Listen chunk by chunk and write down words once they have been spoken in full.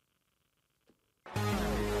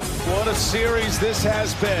a series this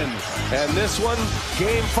has been. And this one,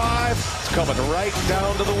 Game 5, it's coming right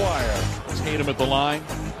down to the wire. Tatum at the line.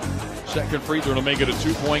 Second free throw to make it a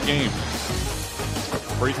 2-point game.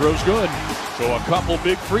 Free throw's good. So a couple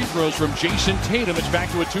big free throws from Jason Tatum. It's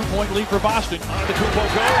back to a 2-point lead for Boston. Antetokounmpo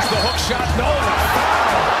goes, the hook shot, no,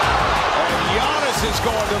 foul. And Giannis is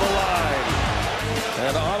going to the line.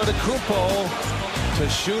 And Antetokounmpo to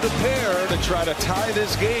shoot a pair to try to tie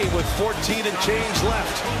this game with 14 and change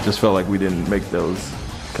left. Just felt like we didn't make those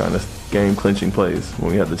kind of game-clinching plays. When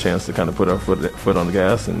we had the chance to kind of put our foot on the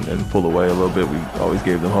gas and pull away a little bit, we always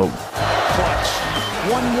gave them hope. Clutch.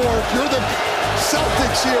 One more. If you're the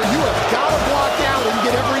Celtics here, you have got to block out and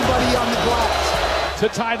get everybody on the glass. To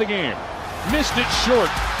tie the game. Missed it short.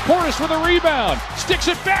 Portis with a rebound. Sticks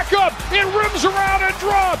it back up. It rims around and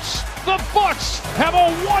drops. The Bucks have a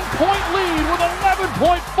 1-point lead with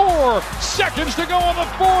 11.4 seconds to go in the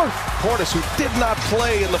fourth. Portis, who did not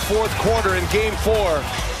play in the fourth quarter in Game 4,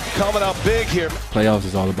 coming up big here. Playoffs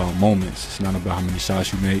is all about moments. It's not about how many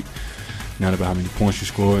shots you make, not about how many points you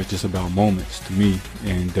score. It's just about moments to me.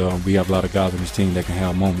 And we have a lot of guys on this team that can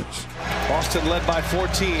have moments. Boston led by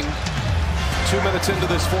 14. 2 minutes into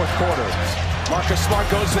this fourth quarter. Marcus Smart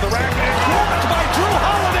goes to the rack and blocked by Drew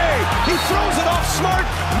Holiday. He throws it off Smart.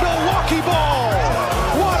 Milwaukee ball.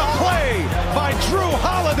 What a play by Drew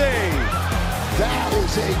Holiday. That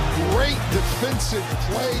is a great defensive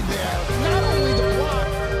play there. Not only the block,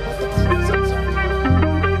 but the presence of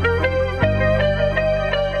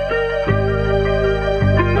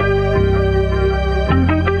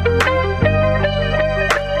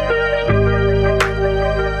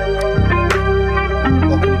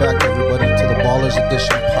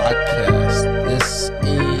Edition podcast. This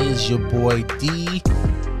is your boy D.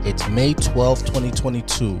 It's May 12th,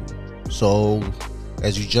 2022. So,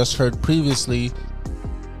 as you just heard previously,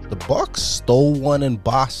 the Bucks stole one in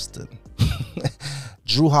Boston.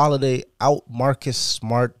 Drew Holiday out Marcus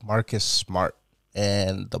Smart,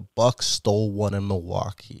 and the Bucks stole one in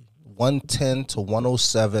Milwaukee. 110 to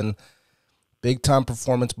 107. Big time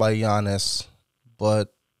performance by Giannis,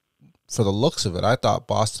 but for the looks of it, I thought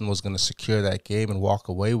Boston was going to secure that game and walk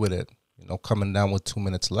away with it, coming down with 2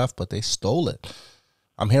 minutes left, but they stole it.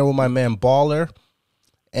 I'm here with my man Baller,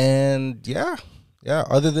 and yeah,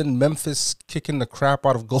 other than Memphis kicking the crap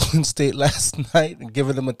out of Golden State last night and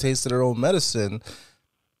giving them a taste of their own medicine,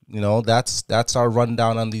 that's our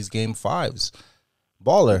rundown on these Game 5s.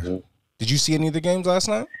 Baller, Did you see any of the games last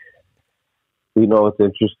night? What's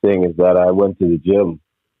interesting is that I went to the gym,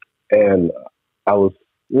 and I was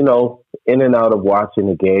in and out of watching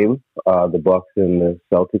the game, the Bucks and the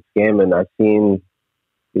Celtics game, and I seen,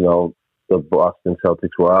 the Boston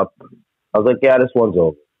Celtics were up. I was like, yeah, this one's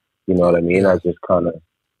over. You know what I mean? I just kind of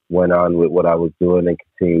went on with what I was doing and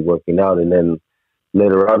continued working out, and then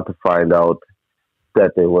later on to find out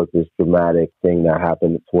that there was this dramatic thing that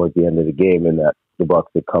happened towards the end of the game, and that the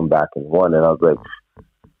Bucks had come back and won, and I was like,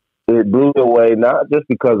 it blew me away, not just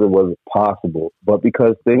because it wasn't possible, but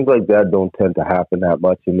because things like that don't tend to happen that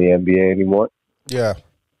much in the NBA anymore. Yeah.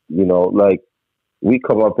 We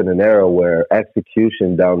come up in an era where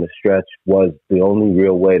execution down the stretch was the only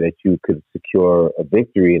real way that you could secure a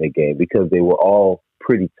victory in a game, because they were all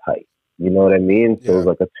pretty tight. You know what I mean? So it was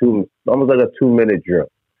like almost like a 2-minute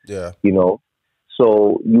drill. Yeah.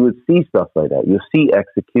 So you would see stuff like that. You'll see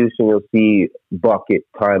execution. You'll see bucket,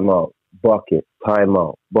 timeout. Bucket,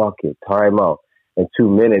 timeout, bucket, timeout. And 2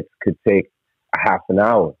 minutes could take a half an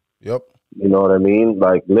hour. Yep. You know what I mean?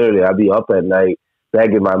 Like, literally, I'd be up at night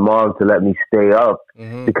begging my mom to let me stay up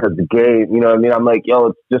because the game, you know what I mean? I'm like,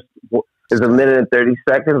 yo, there's a minute and 30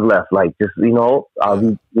 seconds left. Like, just, I'll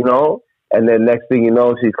be, and then next thing you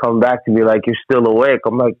know, she's come back to me like, you're still awake.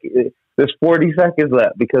 I'm like, there's 40 seconds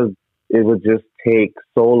left, because it would just take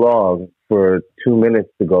so long for 2 minutes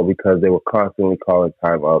to go, because they were constantly calling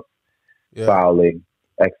timeouts. Fouling,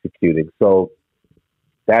 executing. So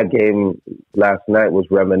that game last night was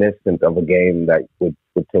reminiscent of a game that would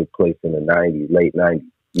take place in the 90s, late 90s.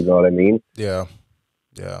 You know what I mean? Yeah.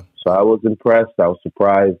 So I was impressed. I was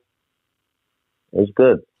surprised. It was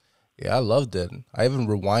good. Yeah, I loved it. I even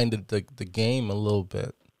rewinded the game a little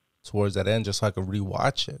bit towards that end just so I could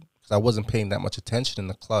rewatch it, because I wasn't paying that much attention in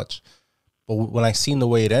the clutch. But when I seen the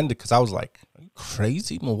way it ended, because I was like, are you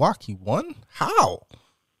crazy? Milwaukee won? How?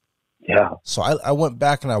 Yeah. So I went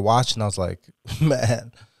back and I watched, and I was like,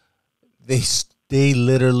 man, they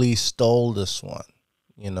literally stole this one.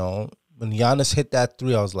 When Giannis hit that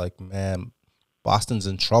three, I was like, man, Boston's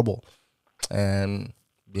in trouble. And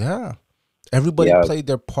everybody played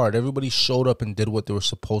their part. Everybody showed up and did what they were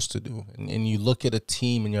supposed to do. And you look at a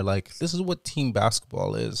team and you're like, this is what team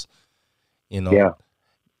basketball is.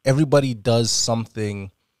 everybody does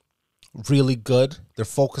something really good. They're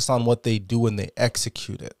focused on what they do and they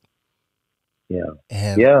execute it. Yeah.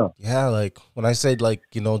 And yeah, like when I said, like,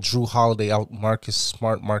 Drew Holiday out Marcus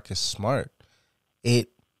Smart, Marcus Smart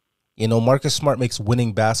makes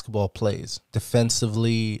winning basketball plays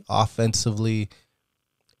defensively, offensively,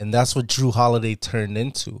 and that's what Drew Holiday turned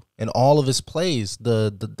into. And all of his plays,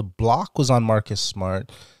 the block was on Marcus Smart,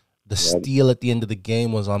 the steal at the end of the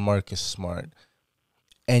game was on Marcus Smart,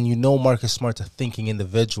 and Marcus Smart's a thinking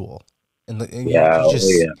individual, and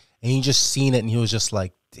you just seen it, and he was just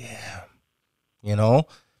like, damn,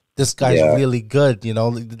 this guy's really good.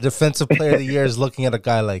 The defensive player of the year is looking at a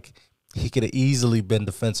guy like he could have easily been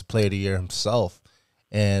defensive player of the year himself.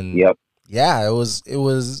 And it was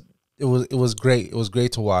great. It was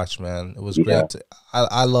great to watch, man. It was great.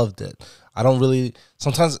 I loved it. I don't really,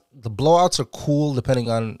 sometimes the blowouts are cool depending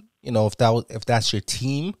on, if that's your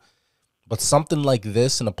team, but something like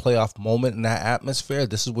this in a playoff moment in that atmosphere,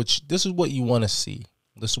 this is what you want to see.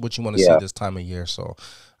 This is what you want to see this time of year. So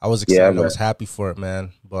I was excited. I was happy for it,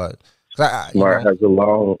 man. But Smart's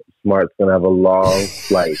gonna have a long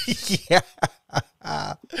flight. Yeah.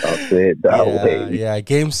 I'll say it that way. Yeah,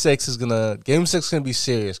 Game 6 is gonna be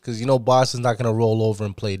serious because Boston's not gonna roll over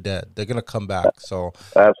and play dead. They're gonna come back. So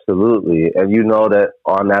absolutely, and that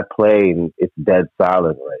on that plane, it's dead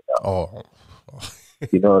silent right now. Oh.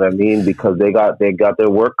 You know what I mean? Because they got their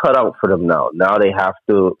work cut out for them now. Now they have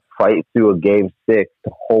to fight through a Game 6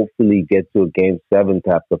 to hopefully get to a Game 7 to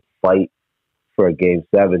have to fight for a Game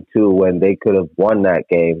 7 too, when they could have won that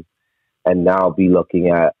game and now be looking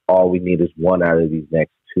at all we need is one out of these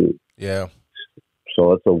next two. Yeah.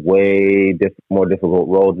 So it's a way more difficult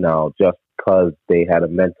road now just because they had a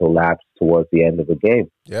mental lapse towards the end of the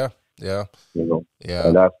game. Yeah. Yeah.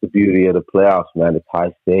 And that's the beauty of the playoffs, man. It's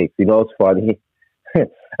high stakes. It's funny.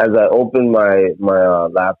 As I open my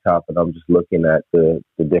laptop and I'm just looking at the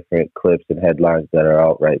different clips and headlines that are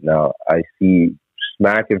out right now, I see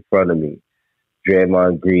smack in front of me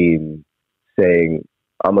Draymond Green saying,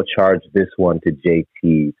 I'm going to charge this one to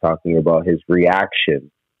JT, talking about his reaction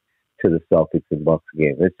to the Celtics and Bucks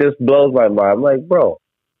game. It just blows my mind. I'm like, bro,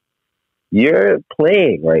 you're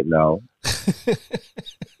playing right now.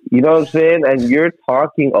 You know what I'm saying? And you're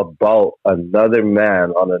talking about another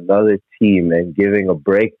man on another team and giving a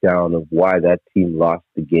breakdown of why that team lost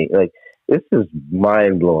the game. Like, this is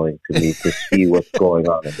mind-blowing to me to see what's going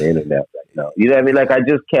on the internet right now. You know what I mean? Like, I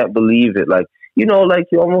just can't believe it. Like, you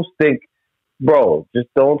almost think, bro, just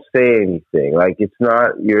don't say anything. Like, it's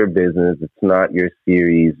not your business. It's not your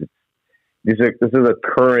series. This is a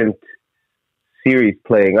current series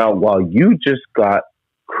playing out while you just got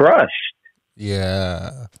crushed.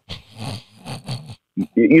 Yeah.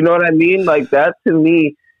 You know what I mean? Like, that to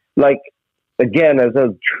me, like, again, as a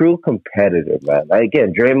true competitor, man,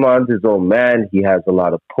 again, Draymond's his own man. He has a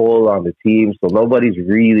lot of pull on the team, so nobody's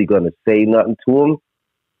really going to say nothing to him.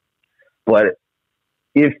 But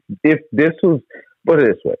if this was, put it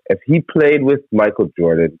this way, if he played with Michael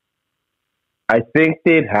Jordan, I think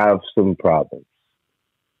they'd have some problems.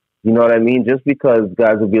 You know what I mean? Just because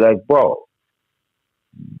guys would be like, bro,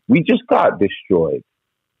 we just got destroyed.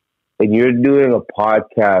 And you're doing a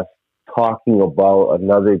podcast talking about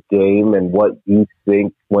another game and what you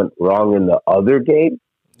think went wrong in the other game?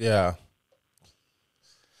 Yeah.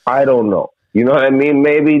 I don't know. You know what I mean?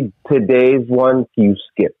 Maybe today's one, you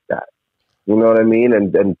skip that. You know what I mean?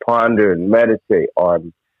 And ponder and meditate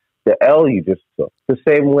on the L you just took. The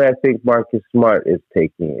same way I think Marcus Smart is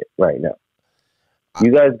taking it right now.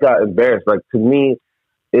 You guys got embarrassed. Like, to me,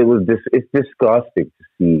 it's disgusting to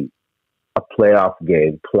see a playoff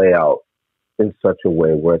game play out in such a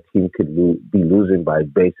way where a team could be losing by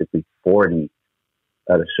basically 40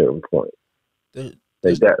 at a certain point. I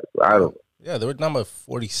don't know. Yeah, they were down by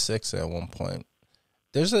 46 at one point.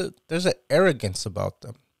 There's an arrogance about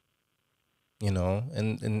them,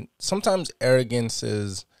 and sometimes arrogance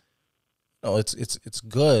is, it's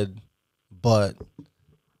good, but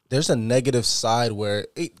there's a negative side where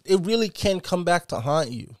it really can come back to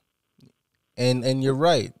haunt you. And you're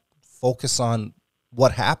right. Focus on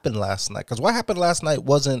what happened last night, because what happened last night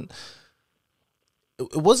wasn't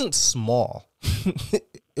small.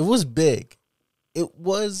 It was big. It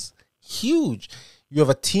was huge. You have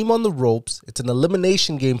a team on the ropes. It's an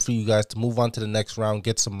elimination game for you guys to move on to the next round,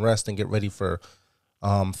 get some rest, and get ready for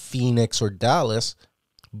Phoenix or Dallas.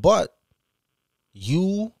 But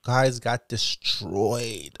you guys got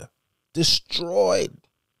destroyed.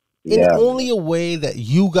 In only a way that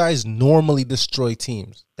you guys normally destroy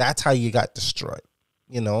teams. That's how you got destroyed,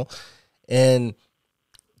 And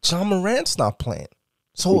John Morant's not playing.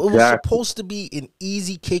 So It was supposed to be an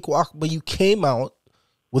easy cakewalk, but you came out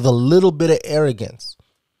with a little bit of arrogance.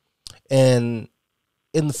 And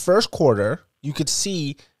in the first quarter, you could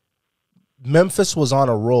see Memphis was on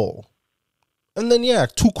a roll. And then, 2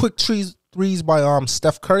 quick threes by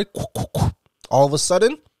Steph Curry. All of a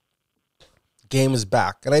sudden, game is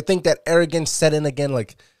back. And I think that arrogance set in again,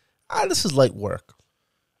 like, this is light work.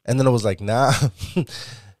 And then it was like, nah.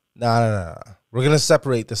 Nah. We're going to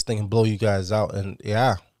separate this thing and blow you guys out. And,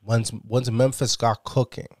 once Memphis got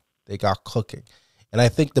cooking, they got cooking. And I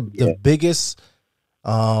think the biggest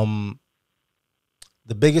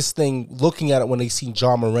thing, looking at it when they seen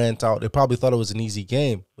Ja Morant out, they probably thought it was an easy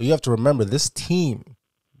game. But you have to remember, this team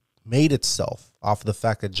made itself off of the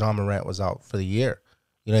fact that Ja Morant was out for the year.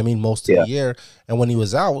 You know what I mean? Most of the year. And when he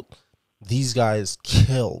was out, these guys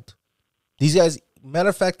killed. These guys, matter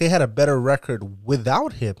of fact, they had a better record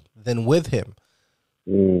without him than with him.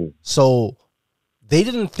 So they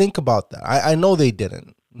didn't think about that. I know they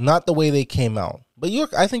didn't. Not the way they came out. But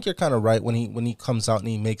I think you're kind of right when he comes out and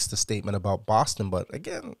he makes the statement about Boston. But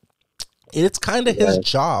again, it's kind of his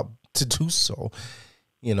job to do so.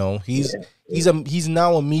 You know, he's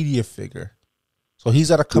now a media figure. So he's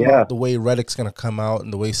got to come out the way Reddick's going to come out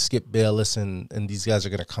and the way Skip Bayless and these guys are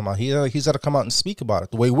going to come out. He's got to come out and speak about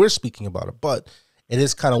it the way we're speaking about it. But it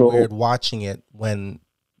is kind of weird watching it when,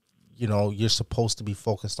 you know, you're supposed to be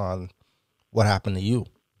focused on what happened to you.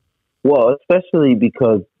 Well, especially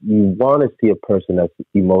because you want to see a person that's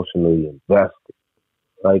emotionally invested.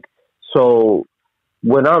 Like, so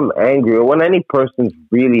when I'm angry or when any person's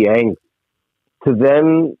really angry, to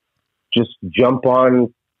then just jump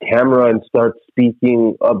on camera and start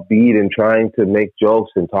speaking upbeat and trying to make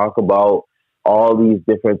jokes and talk about all these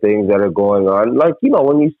different things that are going on. Like, you know,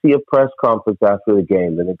 when you see a press conference after the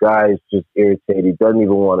game and the guy is just irritated, he doesn't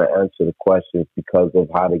even want to answer the questions because of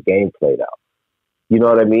how the game played out. You know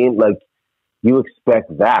what I mean? Like, you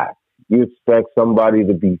expect that. You expect somebody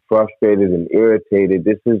to be frustrated and irritated.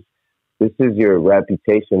 This is your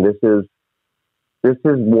reputation. This is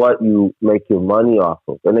what you make your money off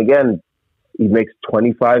of. And again, he makes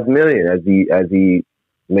 $25 million as he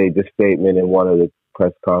made the statement in one of the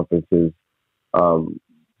press conferences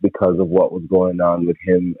because of what was going on with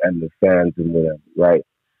him and the fans and whatever, right?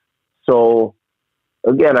 So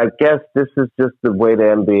again, I guess this is just the way the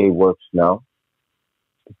NBA works now.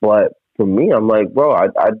 But for me, I'm like, bro,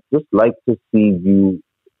 I'd just like to see you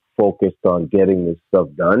focused on getting this stuff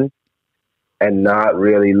done and not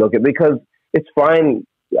really look at, because it's fine.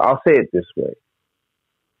 I'll say it this way.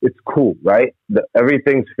 It's cool, right?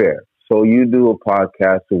 Everything's fair. So you do a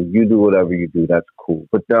podcast or you do whatever you do, that's cool.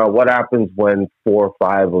 But now what happens when 4 or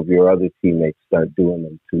 5 of your other teammates start doing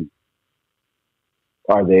them too?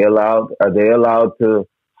 Are they allowed to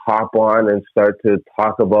hop on and start to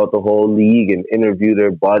talk about the whole league and interview their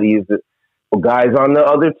buddies or guys on the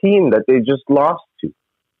other team that they just lost to?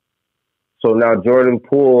 So now Jordan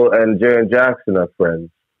Poole and Jaren Jackson are friends.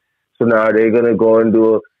 So now they're going to go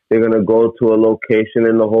to a location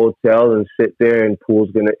in the hotel and sit there, and Poole's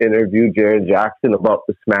going to interview Jaren Jackson about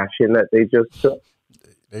the smashing that they just took.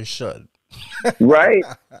 They should. Right?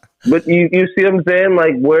 But you see what I'm saying?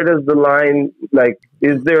 Like, where does the line, like,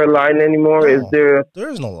 is there a line anymore? No, there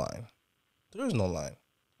is no line. There is no line.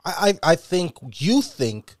 I think you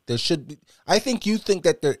think there should be. I think you think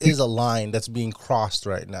that there is a line that's being crossed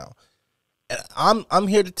right now. And I'm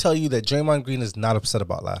here to tell you that Draymond Green is not upset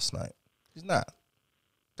about last night. He's not.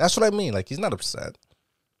 That's what I mean. Like, he's not upset.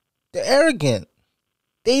 They're arrogant.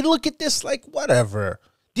 They look at this like, whatever.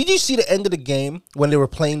 Did you see the end of the game when they were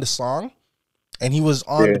playing the song? And he was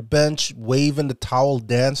on the bench waving the towel,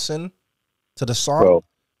 dancing to the song? Bro,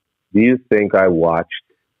 do you think I watched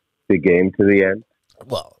the game to the end?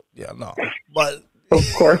 Well, yeah, no. But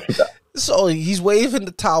of course not. So he's waving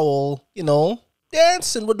the towel, you know,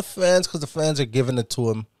 dancing with the fans because the fans are giving it to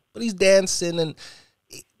him. But he's dancing, and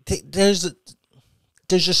there's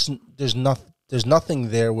nothing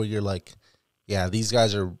there where you're like, yeah, these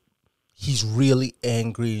guys are. He's really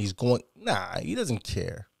angry. He's going. Nah, he doesn't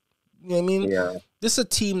care. You know what I mean? Yeah. This is a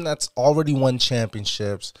team that's already won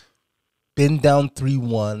championships, been down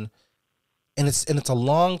 3-1, and it's a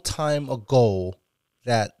long time ago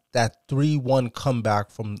that 3-1 comeback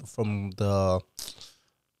from the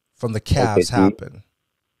Cavs happened.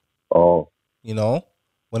 Oh. You know,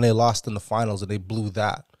 when they lost in the finals and they blew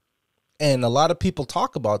that. And a lot of people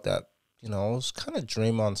talk about that. You know, it's kind of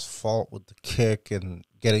Draymond's fault with the kick and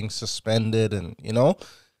getting suspended, and you know,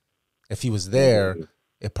 if he was there,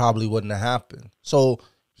 it probably wouldn't have happened. So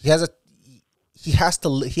he had to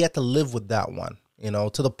live with that one, you know,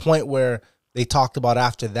 to the point where they talked about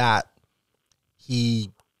after that, he's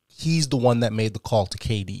the one that made the call to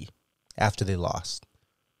KD after they lost.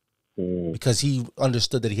 because he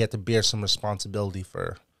understood that he had to bear some responsibility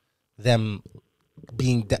for them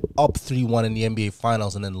being up 3-1 in the NBA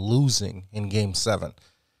Finals and then losing in Game 7.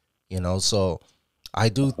 So I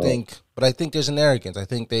do think, but I think there's an arrogance. I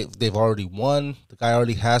think they've already won. The guy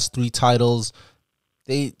already has 3 titles.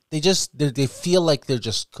 They feel like they're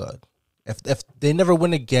just good. If they never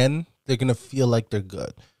win again, they're gonna feel like they're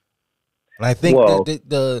good. And I think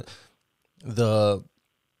that the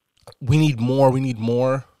we need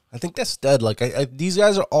more. I think that's dead. Like these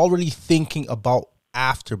guys are already thinking about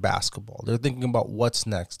after basketball. They're thinking about what's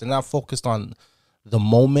next. They're not focused on the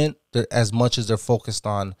moment as much as they're focused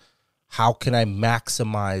on how can I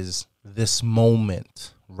maximize this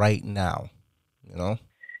moment right now.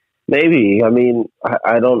 Maybe. I mean,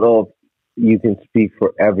 I don't know if you can speak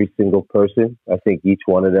for every single person. I think each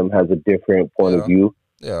one of them has a different point of view.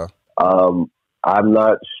 Yeah. I'm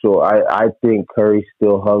not sure. I think Curry's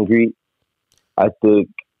still hungry. I think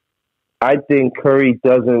Curry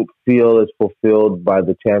doesn't feel as fulfilled by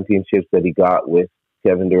the championships that he got with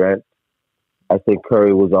Kevin Durant. I think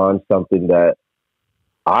Curry was on something that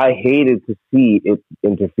I hated to see it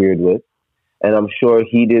interfered with. And I'm sure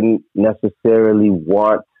he didn't necessarily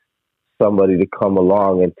want somebody to come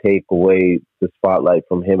along and take away the spotlight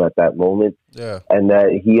from him at that moment. Yeah. And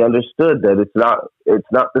that he understood that it's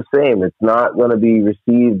not the same. It's not going to be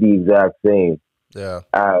received the exact same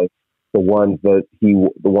as the one that he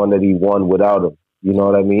won without him. You know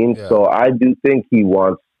what I mean? Yeah. So I do think he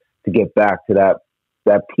wants to get back to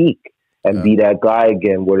that peak and be that guy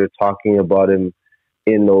again, where they're talking about him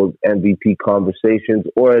in those MVP conversations,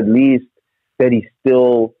 or at least that he's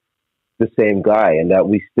still the same guy and that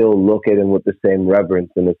we still look at him with the same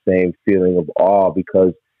reverence and the same feeling of awe,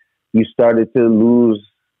 because you started to lose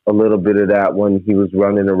a little bit of that when he was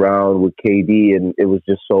running around with KD and it was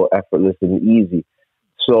just so effortless and easy.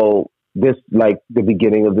 So this, like the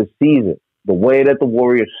beginning of the season, the way that the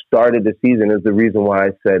Warriors started the season is the reason why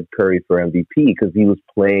I said Curry for MVP, because he was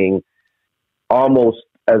playing almost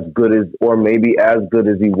as good as, or maybe as good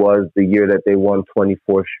as he was the year that they won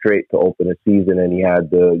 24 straight to open the season and he had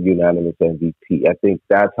the unanimous MVP. I think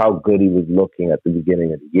that's how good he was looking at the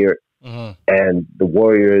beginning of the year. Mm-hmm. And the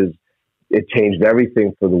Warriors, it changed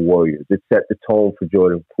everything for the Warriors. It set the tone for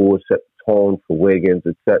Jordan Poole, it set the tone for Wiggins,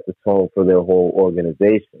 it set the tone for their whole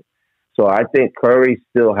organization. So I think Curry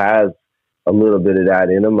still has a little bit of that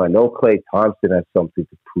in him. I know Klay Thompson has something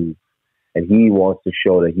to prove, and he wants to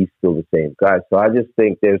show that he's still the same guy. So I just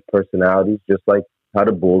think there's personalities, just like how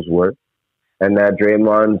the Bulls were, and that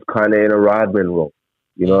Draymond's kind of in a Rodman role.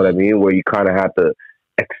 You know what I mean? Where you kind of have to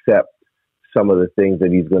accept some of the things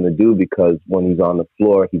that he's going to do, because when he's on the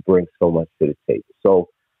floor, he brings so much to the table. So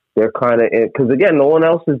they're kind of, because again, no one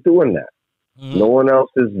else is doing that. Mm-hmm. No one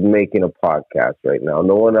else is making a podcast right now.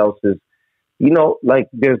 No one else is, like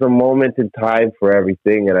there's a moment in time for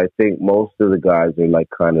everything. And I think most of the guys are like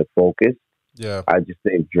kind of focused. Yeah. I just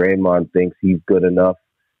think Draymond thinks he's good enough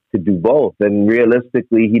to do both. And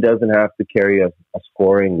realistically, he doesn't have to carry a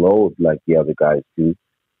scoring load like the other guys do.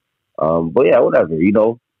 But yeah, whatever,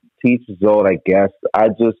 teach his own, I guess.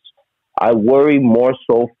 I worry more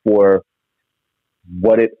so for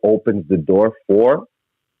what it opens the door for,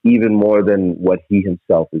 even more than what he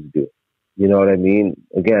himself is doing. You know what I mean?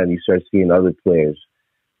 Again, you start seeing other players,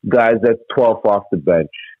 guys that's 12th off the bench,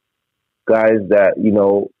 guys that,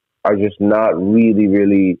 are just not really,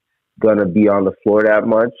 really going to be on the floor that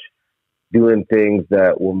much, doing things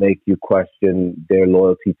that will make you question their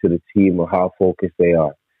loyalty to the team or how focused they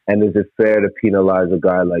are. And is it fair to penalize a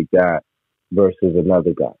guy like that versus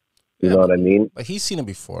another guy? You know what I mean? But he's seen it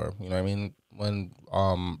before. You know what I mean? When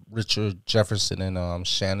Richard Jefferson and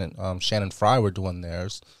Shannon Fry were doing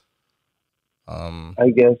theirs.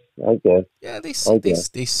 I guess. Yeah, they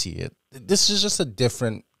see it. This is just a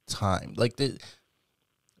different time. Like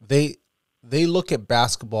they look at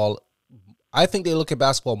basketball. I think they look at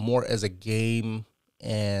basketball more as a game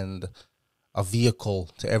and a vehicle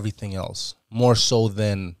to everything else, more so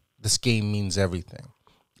than this game means everything.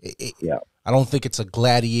 I don't think it's a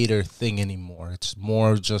gladiator thing anymore. It's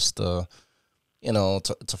more just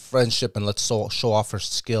it's a friendship, and let's show off our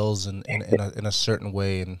skills in a certain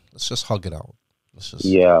way, and let's just hug it out.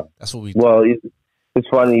 That's what we do. Well, it's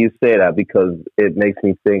funny you say that, because it makes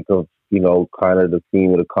me think of kind of the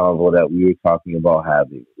theme of the convo that we were talking about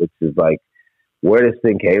having, which is like where this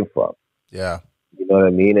thing came from. Yeah. You know what I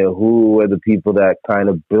mean? And who were the people that kind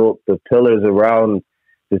of built the pillars around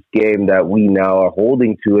this game that we now are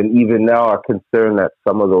holding to, and even now are concerned that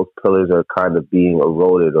some of those pillars are kind of being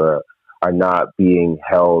eroded or are not being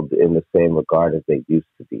held in the same regard as they used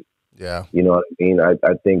to be. Yeah. You know what I mean? I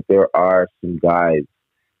think there are some guys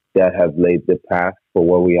that have laid the path for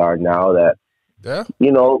where we are now. That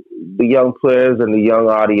the young players and the young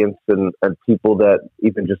audience and people that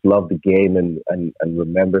even just love the game and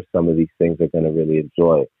remember some of these things are going to really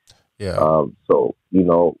enjoy. Yeah. So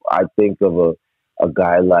I think of a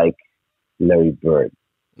guy like Larry Bird.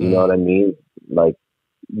 You know what I mean? Like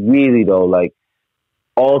really though, like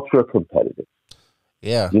ultra competitive.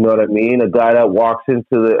 Yeah. You know what I mean? A guy that walks into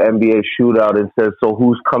the NBA shootout and says, "So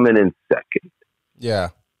who's coming in second?" Yeah.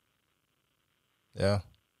 Yeah.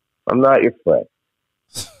 I'm not your friend.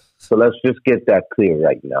 So let's just get that clear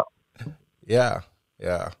right now. Yeah.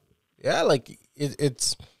 Yeah. Yeah. Like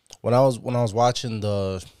it's when I was watching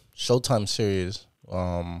the Showtime series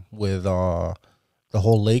with the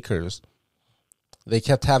whole Lakers, they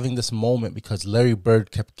kept having this moment because Larry Bird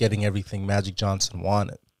kept getting everything Magic Johnson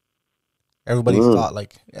wanted. Everybody thought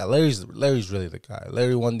like, yeah, Larry's really the guy.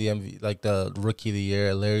 Larry won the MVP, like the Rookie of the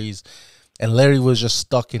Year. Larry was just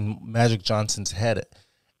stuck in Magic Johnson's head.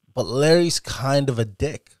 But Larry's kind of a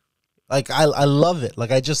dick. Like I love it.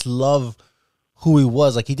 Like I just love who he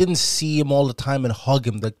was. Like he didn't see him all the time and hug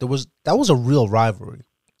him. Like that was a real rivalry.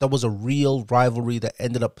 That was a real rivalry that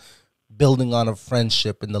ended up building on a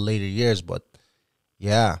friendship in the later years. But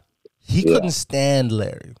yeah. He couldn't stand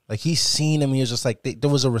Larry. Like, he seen him. He was just like, there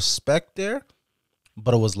was a respect there,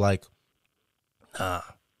 but it was like, nah,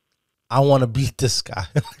 I want to beat this guy.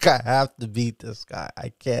 Like, I have to beat this guy. I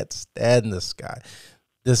can't stand this guy.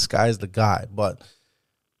 This guy's the guy. But,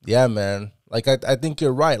 yeah, man, like, I think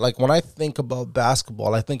you're right. Like, when I think about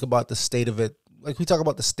basketball, I think about the state of it. Like, we talk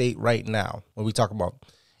about the state right now, when we talk about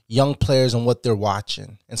young players and what they're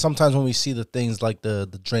watching. And sometimes when we see the things like the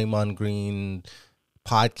Draymond Green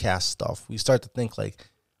podcast stuff, we start to think like,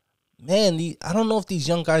 man, I don't know if these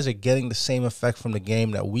young guys are getting the same effect from the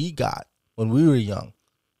game that we got when we were young.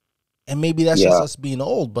 And maybe that's just us being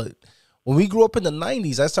old. But when we grew up in the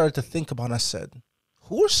 90s, I started to think about, and I said,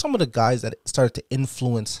 who are some of the guys that started to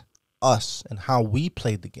influence us and how we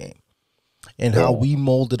played the game and how we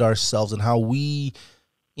molded ourselves and how we,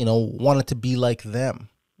 wanted to be like them,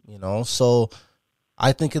 So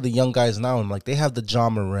I think of the young guys now, and like they have the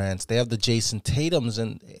John Morants, they have the Jason Tatums,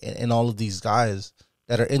 and all of these guys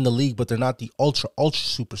that are in the league, but they're not the ultra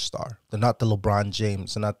superstar. They're not the LeBron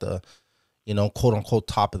James. They're not the, quote unquote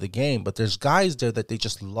top of the game. But there's guys there that they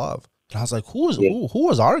just love. And I was like, who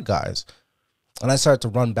was our guys? And I started to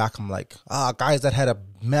run back. I'm like, guys that had a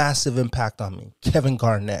massive impact on me. Kevin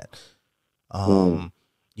Garnett. You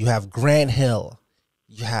have Grant Hill.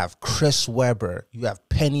 You have Chris Webber. You have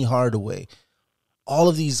Penny Hardaway. All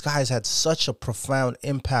of these guys had such a profound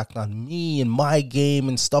impact on me and my game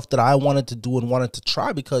and stuff that I wanted to do and wanted to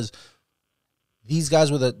try, because these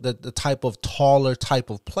guys were the type of taller type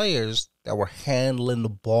of players that were handling the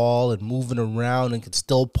ball and moving around and could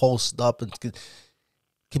still post up and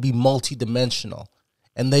could be multidimensional.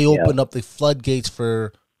 And they opened up the floodgates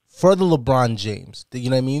for the LeBron James.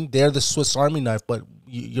 You know what I mean? They're the Swiss Army knife. But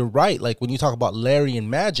you're right. Like when you talk about Larry and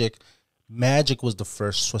Magic, Magic was the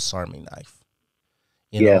first Swiss Army knife.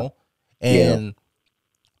 You know, and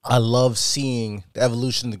I love seeing the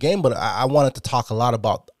evolution of the game, but I wanted to talk a lot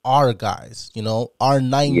about our guys, our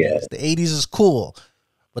 90s. Yeah. The 80s is cool,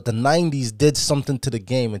 but the 90s did something to the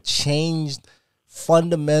game. It changed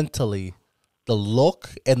fundamentally the look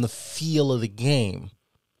and the feel of the game.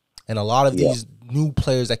 And a lot of these new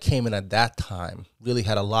players that came in at that time really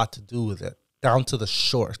had a lot to do with it, down to the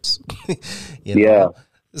shorts. you know?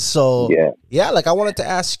 So, like I wanted to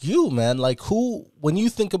ask you, man, like when you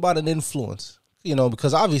think about an influence,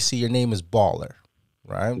 because obviously your name is Baller,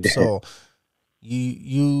 right? So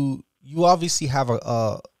you obviously have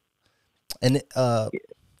a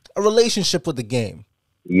relationship with the game.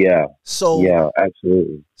 Yeah. So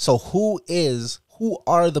absolutely. So who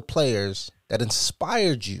are the players that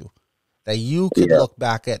inspired you that you could look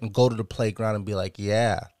back at and go to the playground and be like,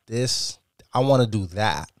 I want to do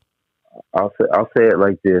that? I'll say it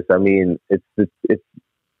like this. I mean, it's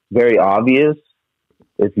very obvious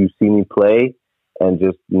if you see me play and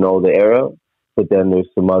just know the era, but then there's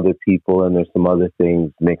some other people and there's some other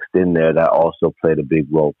things mixed in there that also played a big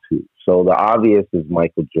role too. So the obvious is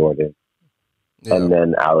Michael Jordan, and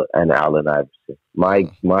then Allen Iverson. My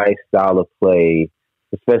style of play,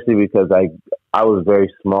 especially because I was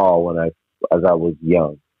very small as I was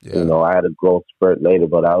young. I had a growth spurt later,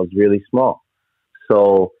 but I was really small.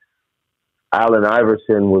 So Allen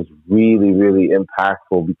Iverson was really, really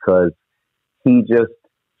impactful because he just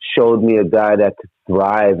showed me a guy that could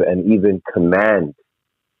thrive and even command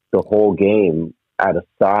the whole game at a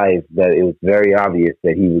size that it was very obvious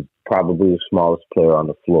that he was probably the smallest player on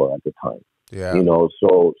the floor at the time.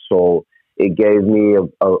 So it gave me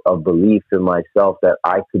a belief in myself that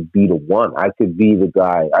I could be the one. I could be the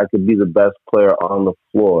guy. I could be the best player on the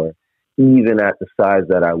floor, even at the size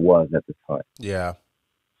that I was at the time. Yeah.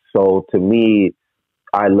 So to me,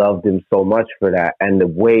 I loved him so much for that. And the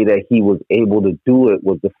way that he was able to do it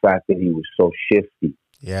was the fact that he was so shifty.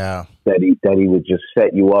 Yeah. That he would just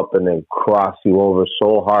set you up and then cross you over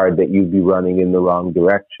so hard that you'd be running in the wrong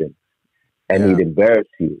direction. And he'd embarrass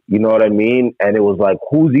you. You know what I mean? And it was like,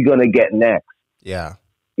 who's he going to get next? Yeah.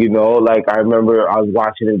 You know, like I remember I was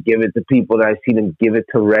watching him give it to people, and I seen him give it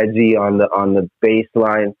to Reggie on the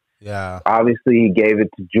baseline. Yeah. Obviously, he gave it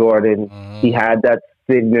to Jordan. He had that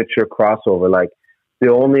signature crossover. Like,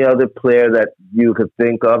 the only other player that you could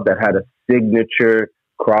think of that had a signature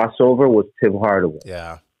crossover was Tim Hardaway.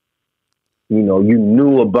 Yeah. You know, you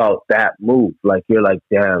knew about that move. Like, you're like,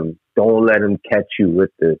 damn, don't let him catch you with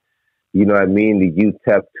the, you know what I mean, the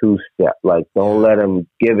UTEP two-step. Like, don't let him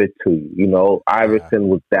give it to you. You know, Iverson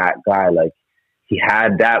was that guy. Like, he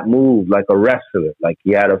had that move like a wrestler. Like,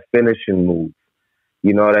 he had a finishing move.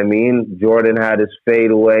 You know what I mean? Jordan had his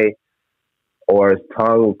fadeaway, or his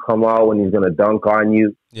tongue would come out when he's going to dunk on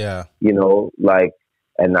you. Yeah. You know, like,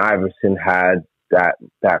 and Iverson had that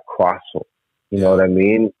crossover. You know what I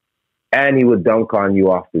mean? And he would dunk on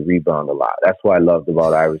you off the rebound a lot. That's what I loved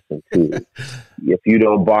about Iverson, too. If you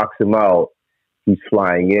don't box him out, he's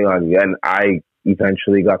flying in on you. And I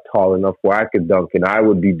eventually got tall enough where I could dunk, and I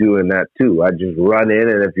would be doing that, too. I'd just run in,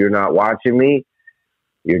 and if you're not watching me,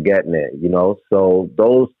 you're getting it, you know? So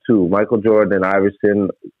those two, Michael Jordan and Iverson,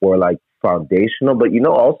 were, like, foundational. But, you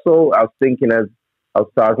know, also, I was thinking as I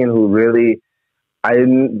was talking, who really, I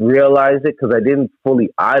didn't realize it because I didn't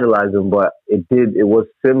fully idolize him, but it was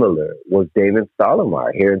similar, was Damon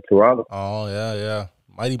Stoudemire here in Toronto. Oh, yeah.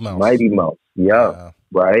 Mighty Mouse. Mighty Mouse, yeah,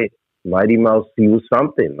 right? Mighty Mouse, he was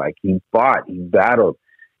something. Like, he fought, he battled.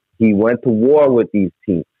 He went to war with these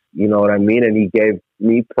teams, you know what I mean? And he gave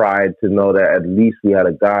me pride to know that at least we had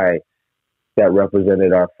a guy that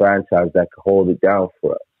represented our franchise that could hold it down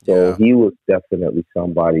for us. So he was definitely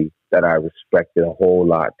somebody that I respected a whole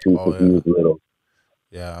lot, too, because he was little.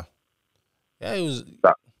 Yeah. Yeah, he was,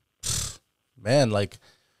 man, like,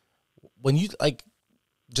 when you, like,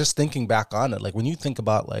 just thinking back on it, like, when you think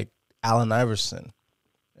about, like, Allen Iverson,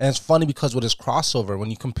 and it's funny because with his crossover, when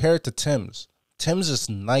you compare it to Tim's is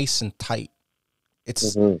nice and tight.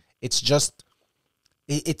 It's just,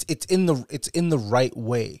 it's in the right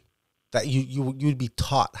way that you'd be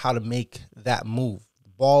taught how to make that move. The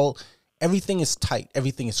ball, everything is tight,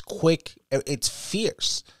 everything is quick, it's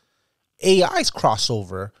fierce. AI's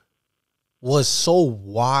crossover was so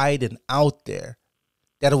wide and out there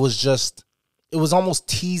that it was almost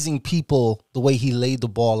teasing people the way he laid the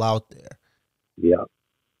ball out there. Yeah.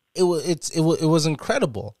 It was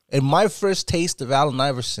incredible. And my first taste of Allen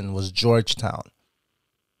Iverson was Georgetown.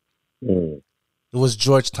 It was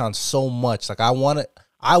Georgetown so much. Like, I wanted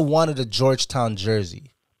a Georgetown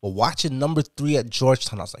jersey. But watching number 3 at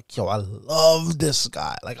Georgetown, I was like, yo, I love this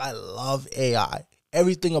guy. Like, I love AI.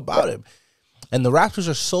 Everything about him. And the Raptors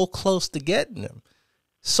are so close to getting him.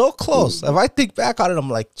 So close. If I think back on it, I'm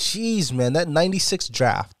like, geez, man, that 96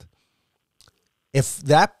 draft, if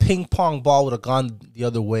that ping pong ball would have gone the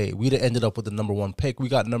other way, we'd have ended up with the number 1 pick. We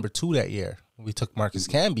got number 2 that year. We took Marcus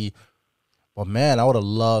Camby. But, man, I would have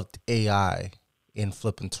loved AI in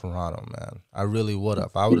flipping Toronto, man. I really would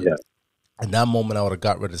have. In that moment, I would have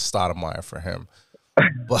got rid of Stoudemire for him.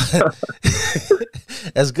 But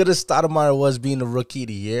as good as Stoudemire was being the rookie of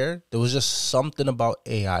the year, there was just something about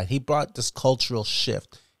AI. He brought this cultural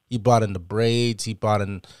shift. He brought in the braids. He brought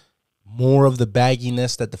in more of the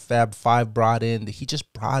bagginess that the Fab Five brought in. He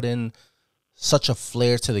just brought in such a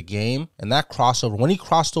flair to the game. And that crossover, when he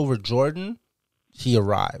crossed over Jordan, he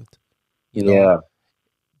arrived. You know,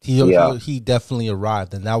 he definitely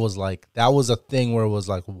arrived. And that was a thing where it was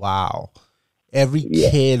like, wow. Every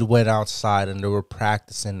kid went outside and they were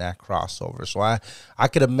practicing that crossover. So I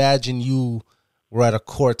could imagine you were at a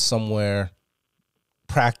court somewhere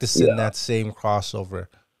practicing that same crossover.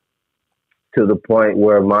 To the point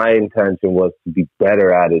where my intention was to be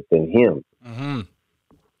better at it than him. Mm-hmm.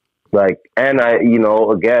 Like, and I'd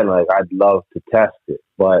love to test it,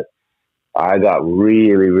 but I got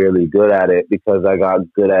really, really good at it because I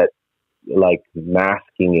got good at, like,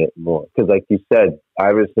 masking it more. Because, like you said,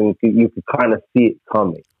 Iverson, you could kind of see it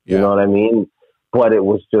coming. You know what I mean? But it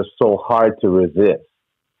was just so hard to resist.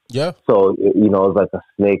 Yeah. So, it was like a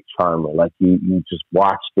snake charmer. Like, you just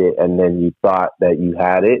watched it, and then you thought that you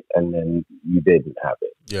had it, and then you didn't have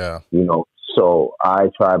it. Yeah. So I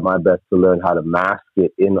tried my best to learn how to mask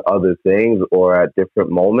it in other things or at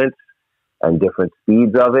different moments and different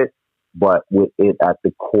speeds of it. but with it at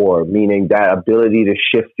the core, meaning that ability to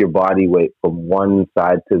shift your body weight from one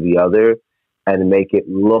side to the other and make it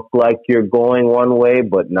look like you're going one way,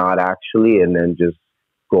 but not actually, and then just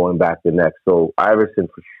going back the next. So Iverson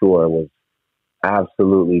for sure was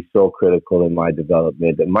absolutely so critical in my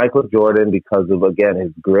development. And Michael Jordan, because of, again,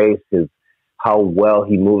 his grace, his how well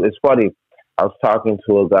he moved. It's funny. I was talking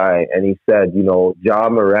to a guy and he said, Ja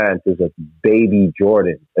Morant is a baby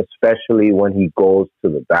Jordan, especially when he goes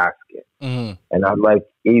to the basket. Mm-hmm. And I'm like,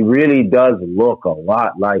 he really does look a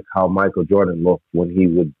lot like how Michael Jordan looked when he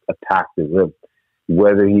would attack the rim,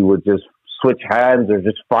 whether he would just switch hands or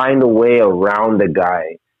just find a way around the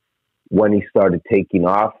guy when he started taking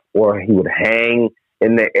off, or he would hang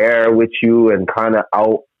in the air with you and kind of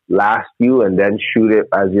outlast you and then shoot it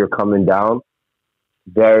as you're coming down.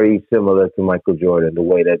 Very similar to Michael Jordan, the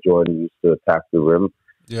way that Jordan used to attack the rim.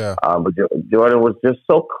 Yeah. But Jordan was just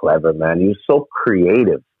so clever, man. He was so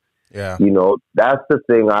creative. Yeah. That's the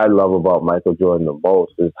thing I love about Michael Jordan the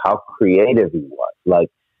most, is how creative he was. Like,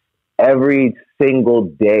 every single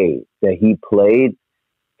day that he played,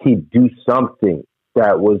 he'd do something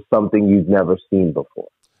that was something you'd never seen before.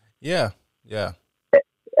 Yeah. Yeah.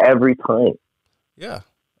 Every time. Yeah.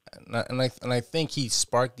 And I think he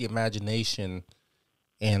sparked the imagination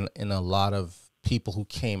in a lot of people who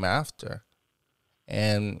came after.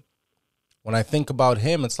 And when I think about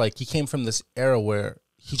him, it's like he came from this era where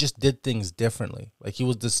he just did things differently. Like, he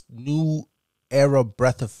was this new era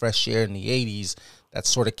breath of fresh air in the 80s that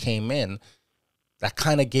sort of came in that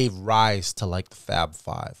kind of gave rise to like the Fab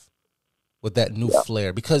Five with that new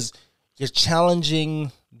flair, because you're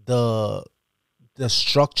challenging the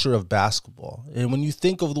structure of basketball. And when you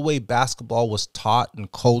think of the way basketball was taught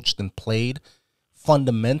and coached and played,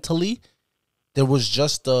 fundamentally, there was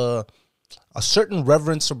just a certain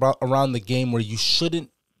reverence around the game where you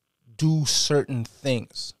shouldn't do certain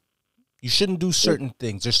things. You shouldn't do certain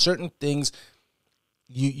things. There's certain things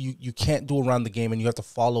you can't do around the game, and you have to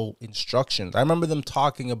follow instructions. I remember them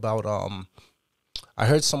talking about, I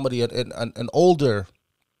heard somebody, an older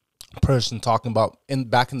person talking about,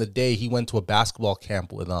 back in the day, he went to a basketball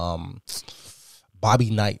camp with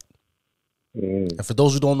Bobby Knight. And for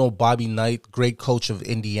those who don't know Bobby Knight, great coach of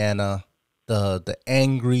Indiana, the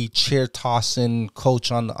angry chair tossing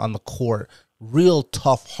coach on the court, real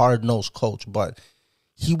tough, hard nosed coach. But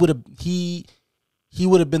he would have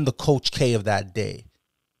been the Coach K of that day.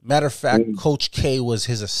 Matter of fact, Coach K was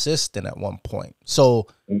his assistant at one point. So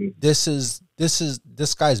this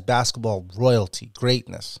guy's basketball royalty,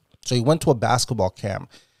 greatness. So he went to a basketball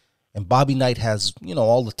camp, and Bobby Knight has,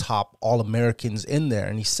 all the top All-Americans in there,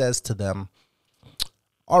 and he says to them,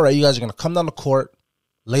 all right, you guys are going to come down the court,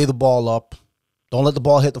 lay the ball up, don't let the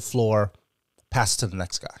ball hit the floor, pass it to the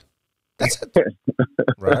next guy. That's it.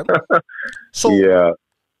 Right? So, yeah.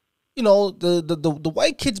 The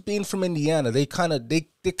white kids being from Indiana, they kind of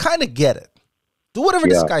get it. Do whatever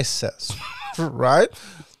this guy says, right?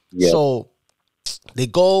 Yeah. So they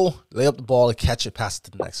go, lay up the ball, and catch it, pass it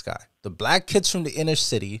to the next guy. The black kids from the inner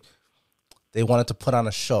city, they wanted to put on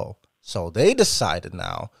a show. So they decided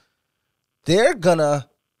now they're going to,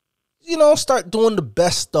 start doing the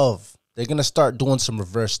best of. They're going to start doing some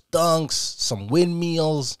reverse dunks, some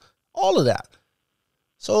windmills, all of that.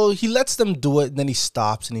 So he lets them do it, and then he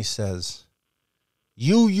stops and he says,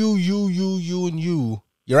 you, and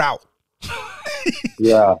you're out.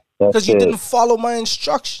 Yeah. Because you didn't follow my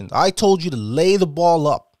instructions. I told you to lay the ball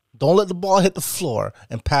up. Don't let the ball hit the floor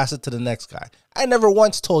and pass it to the next guy. I never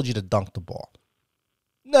once told you to dunk the ball.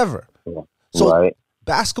 Never. So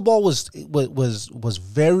basketball was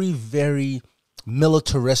very, very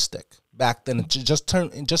militaristic back then, just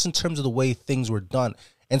in terms of the way things were done.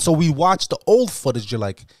 And so we watch the old footage, you're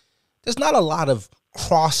like, there's not a lot of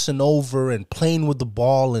crossing over and playing with the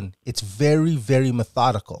ball, and it's very, very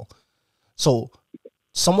methodical. So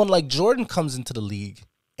someone like Jordan comes into the league,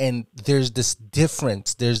 and there's this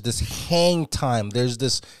difference, there's this hang time, there's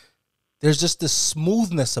just this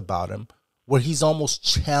smoothness about him where he's almost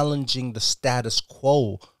challenging the status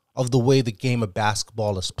quo of the way the game of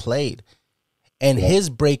basketball is played. And his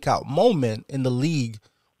breakout moment in the league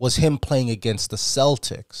was him playing against the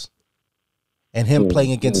Celtics and him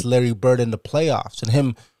playing against Larry Bird in the playoffs and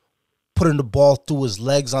him putting the ball through his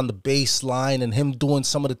legs on the baseline and him doing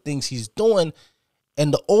some of the things he's doing.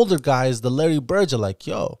 And the older guys, the Larry Birds, are like,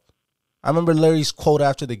 yo, I remember Larry's quote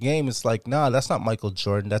after the game. It's like, nah, that's not Michael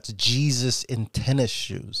Jordan. That's Jesus in tennis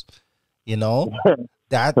shoes.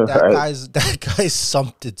 That guy's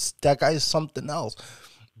something. That guy's something else.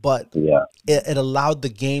 But it allowed the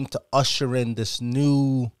game to usher in this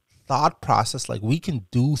new thought process. Like, we can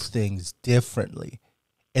do things differently,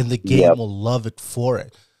 and the game will love it for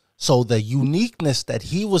it. So the uniqueness that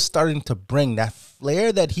he was starting to bring, that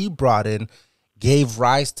flair that he brought in, gave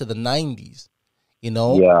rise to the 90s, you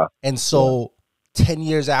know? Yeah. And so 10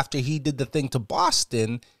 years after he did the thing to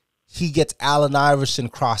Boston, he gets Allen Iverson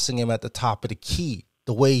crossing him at the top of the key.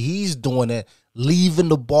 The way he's doing it, leaving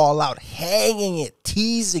the ball out, hanging it,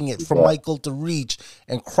 teasing it for Michael to reach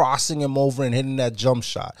and crossing him over and hitting that jump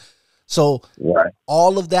shot. So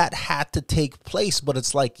all of that had to take place, but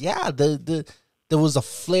it's like, there was a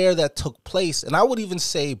flair that took place. And I would even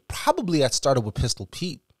say probably that started with Pistol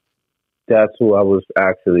Pete. That's who I was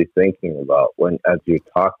actually thinking about as you're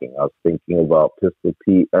talking. I was thinking about Pistol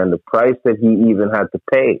Pete and the price that he even had to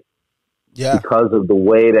pay. Yeah. Because of the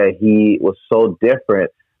way that he was so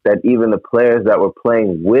different that even the players that were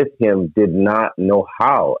playing with him did not know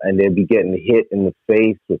how. And they'd be getting hit in the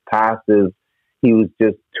face with passes. He was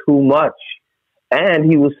just too much. And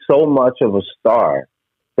he was so much of a star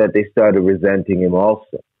that they started resenting him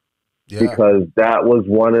also. Yeah. Because that was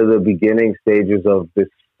one of the beginning stages of this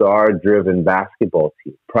star-driven basketball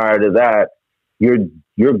team. Prior to that, your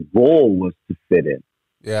goal was to fit in.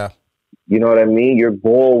 Yeah. You know what I mean? Your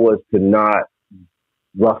goal was to not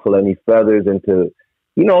ruffle any feathers and to,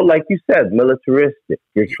 you know, like you said, militaristic.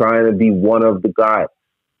 You're trying to be one of the guys.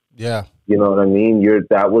 Yeah. You know what I mean?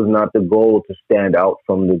 That was not the goal, to stand out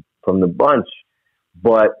from the bunch.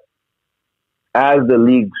 But as the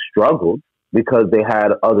league struggled, because they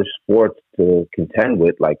had other sports to contend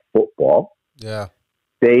with, like football,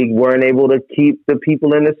 they weren't able to keep the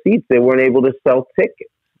people in the seats. They weren't able to sell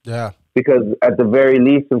tickets. Yeah. Because at the very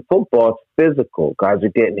least in football, it's physical. Guys are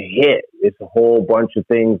getting hit. It's a whole bunch of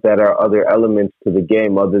things that are other elements to the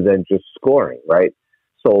game other than just scoring, right?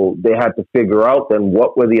 So they had to figure out then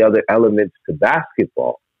what were the other elements to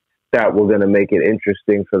basketball that were going to make it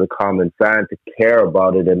interesting for the common fan to care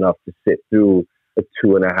about it enough to sit through a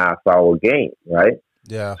 2.5 hour game, right?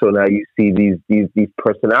 Yeah. So now you see these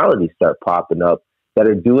personalities start popping up that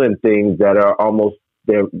are doing things that are almost,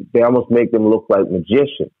 they almost make them look like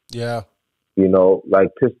magicians. Yeah. You know, like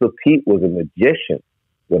Pistol Pete was a magician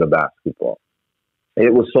with a basketball.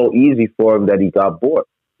 It was so easy for him that he got bored.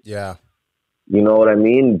 Yeah. You know what I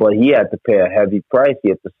mean? But he had to pay a heavy price. He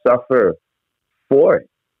had to suffer for it.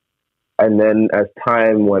 And then as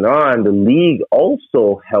time went on, the league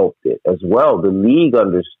also helped it as well. The league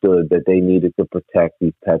understood that they needed to protect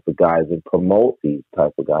these type of guys and promote these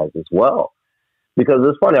type of guys as well. Because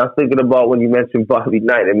it's funny, I was thinking about when you mentioned Bobby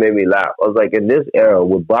Knight, it made me laugh. I was like, in this era,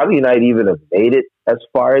 would Bobby Knight even have made it as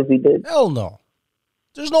far as he did? Hell no.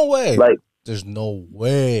 There's no way. Like, there's no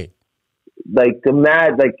way. Like,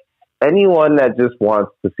 anyone that just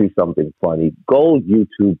wants to see something funny, go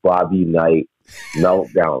YouTube Bobby Knight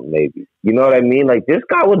meltdown, maybe. You know what I mean? Like, this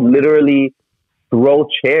guy would literally throw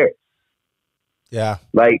chairs. Yeah.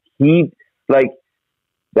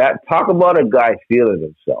 Talk about a guy feeling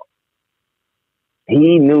himself.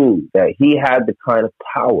 He knew that he had the kind of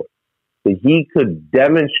power that he could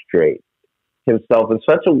demonstrate himself in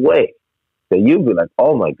such a way that you'd be like,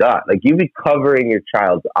 oh my God, like you'd be covering your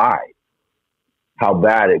child's eyes, how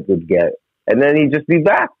bad it could get. And then he'd just be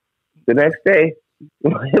back the next day.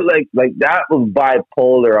 like that was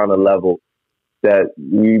bipolar on a level that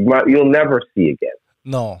you'll never see again.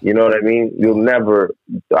 No. You know what I mean?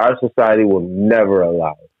 Our society will never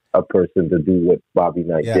allow a person to do what Bobby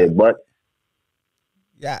Knight did. But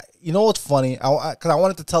yeah, you know what's funny? Because I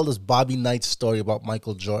wanted to tell this Bobby Knight story about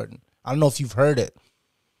Michael Jordan. I don't know if you've heard it.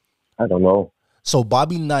 I don't know. So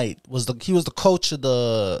Bobby Knight was the coach of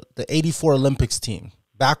the 84 Olympics team,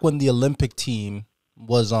 back when the Olympic team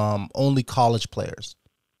was only college players.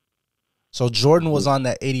 So Jordan was on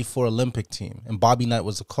that 84 Olympic team, and Bobby Knight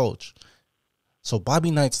was the coach. So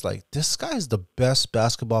Bobby Knight's like, this guy's the best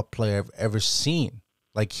basketball player I've ever seen.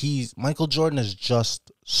 Like, Michael Jordan is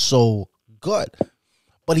just so good.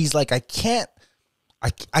 But he's like, I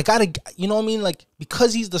gotta, you know what I mean? Like,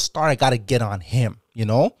 because he's the star, I gotta get on him, you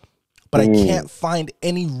know? But I can't find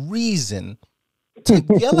any reason to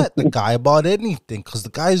yell at the guy about anything, because the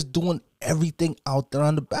guy's doing everything out there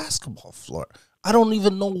on the basketball floor. I don't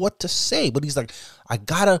even know what to say. But he's like,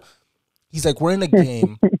 we're in a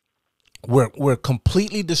game where we're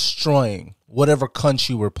completely destroying whatever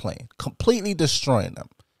country we're playing. Completely destroying them.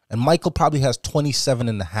 And Michael probably has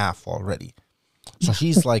 27.5 already. So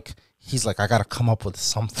he's like, I gotta come up with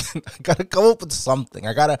something.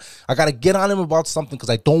 I gotta get on him about something, because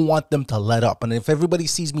I don't want them to let up. And if everybody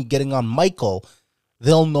sees me getting on Michael,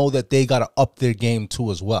 they'll know that they gotta up their game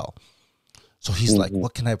too as well. So he's like,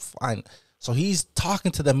 what can I find? So he's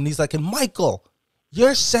talking to them, and he's like, and Michael,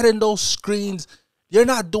 you're setting those screens. You're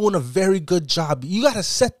not doing a very good job. You got to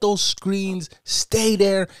set those screens, stay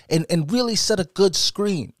there, and really set a good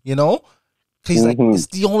screen, you know? He's like, it's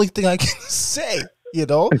the only thing I can say, you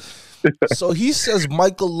know? So he says,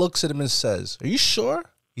 Michael looks at him and says, are you sure?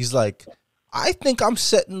 He's like, I think I'm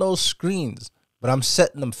setting those screens, but I'm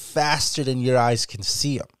setting them faster than your eyes can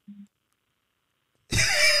see them.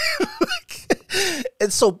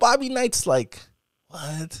 And so Bobby Knight's like,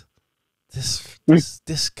 what?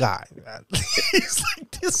 This guy, man. He's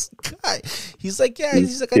like, this guy. He's like, yeah.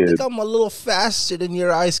 He's like, I think I'm a little faster than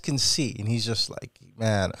your eyes can see. And he's just like,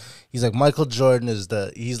 man. He's like, Michael Jordan is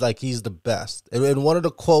he's the best. And one of the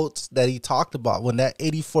quotes that he talked about when that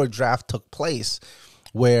 84 draft took place,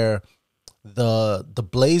 where the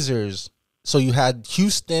Blazers, so you had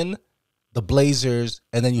Houston, the Blazers,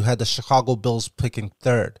 and then you had the Chicago Bulls picking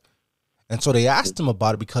third. And so they asked him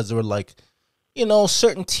about it because they were like, you know,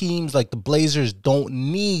 certain teams like the Blazers don't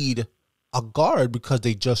need a guard because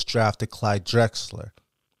they just drafted Clyde Drexler.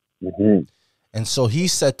 And so he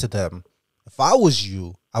said to them, if I was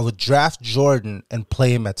you, I would draft Jordan and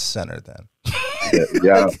play him at center then.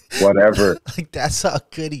 Yeah, whatever. Like, that's how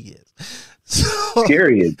good he is. So,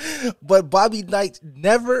 period. But Bobby Knight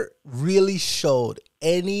never really showed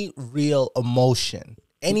any real emotion,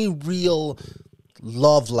 any real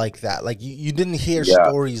love like that. Like, you didn't hear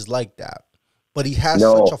stories like that. But he has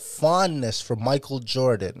such a fondness for Michael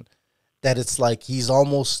Jordan that it's like he's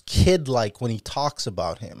almost kid-like when he talks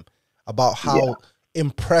about him, about how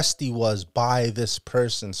impressed he was by this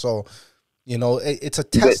person. So, you know, it's a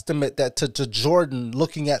testament that to Jordan,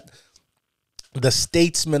 looking at the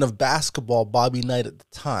statesman of basketball, Bobby Knight at the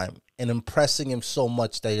time, and impressing him so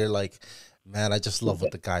much that you're like, man, I just love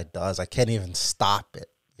what the guy does. I can't even stop it,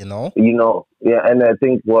 you know? You know, yeah, and I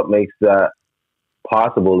think what makes that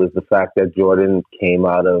possible is the fact that Jordan came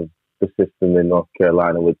out of the system in North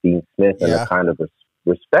Carolina with Dean Smith and the kind of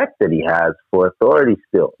respect that he has for authority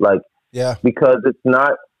still. Like, because it's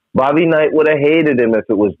not, Bobby Knight would have hated him if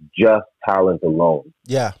it was just talent alone.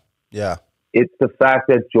 Yeah. It's the fact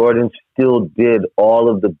that Jordan still did all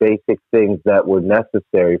of the basic things that were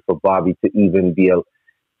necessary for Bobby to even be able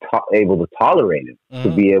to tolerate him,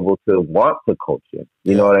 to be able to want to coach him.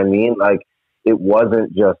 You know what I mean? Like, it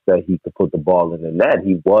wasn't just that he could put the ball in the net.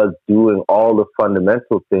 He was doing all the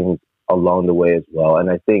fundamental things along the way as well.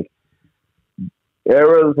 And I think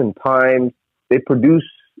eras and times, they produce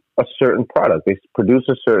a certain product. They produce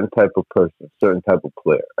a certain type of person, a certain type of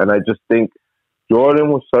player. And I just think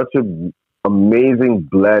Jordan was such an amazing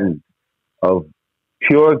blend of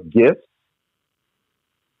pure gifts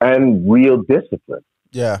and real discipline.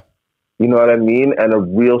 Yeah. You know what I mean? And a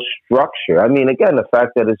real structure. I mean, again, the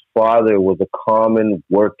fact that his father was a common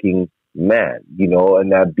working man, you know,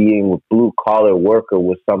 and that being a blue collar worker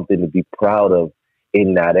was something to be proud of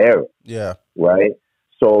in that era. Yeah. Right?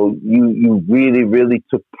 So you really, really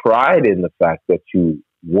took pride in the fact that you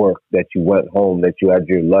worked, that you went home, that you had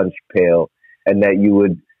your lunch pail, and that you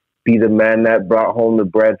would be the man that brought home the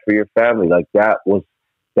bread for your family. Like, that was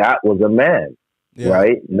a man.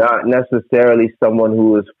 Right? Not necessarily someone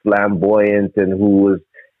who was flamboyant and who was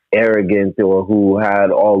arrogant or who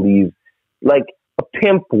had all these, like, a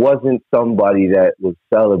pimp wasn't somebody that was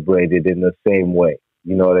celebrated in the same way.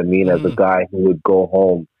 You know what I mean? As a guy who would go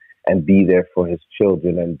home and be there for his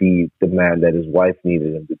children and be the man that his wife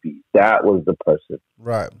needed him to be. That was the person.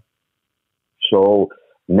 Right. So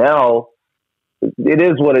now it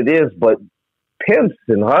is what it is, but pimps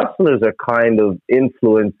and hustlers are kind of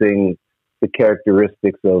influencing the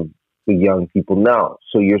characteristics of the young people now.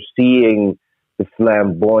 So you're seeing the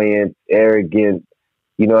flamboyant, arrogant,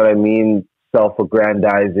 you know what I mean,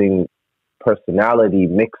 self-aggrandizing personality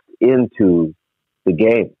mixed into the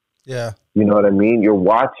game. Yeah. You know what I mean? You're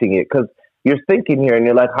watching it because you're thinking here and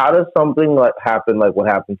you're like, how does something like happen like what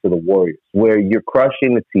happened to the Warriors, where you're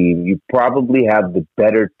crushing the team, you probably have the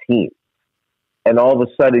better team, and all of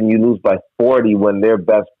a sudden you lose by 40 when their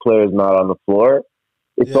best player is not on the floor?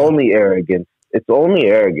 It's only arrogance. It's only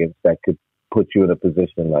arrogance that could put you in a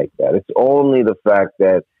position like that. It's only the fact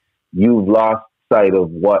that you've lost sight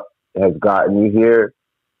of what has gotten you here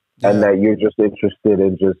and that you're just interested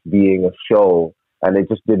in just being a show, and it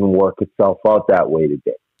just didn't work itself out that way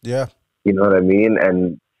today. Yeah. You know what I mean?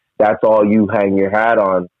 And that's all you hang your hat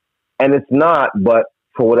on. And it's not, but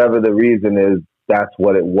for whatever the reason is, that's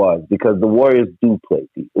what it was, because the Warriors do play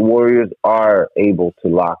deep. The Warriors are able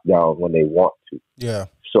to lock down when they want to. Yeah.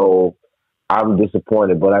 So I'm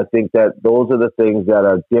disappointed, but I think that those are the things that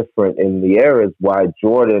are different in the eras why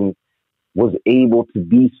Jordan was able to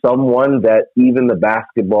be someone that even the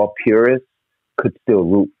basketball purists could still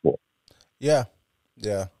root for. Yeah.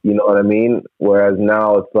 Yeah. You know what I mean? Whereas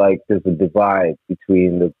now it's like there's a divide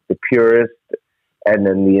between the purists and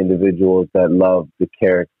then the individuals that love the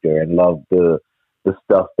character and love the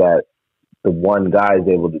stuff that the one guy is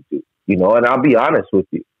able to do. You know, and I'll be honest with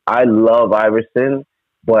you. I love Iverson,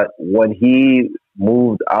 but when he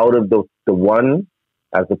moved out of the one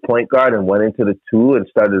as a point guard and went into the two and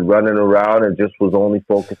started running around and just was only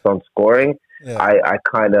focused on scoring, Yeah. I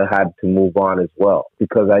kind of had to move on as well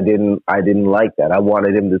because I didn't like that. I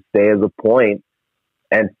wanted him to stay as a point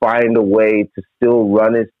and find a way to still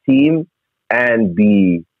run his team and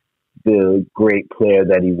be the great player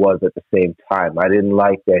that he was at the same time. I didn't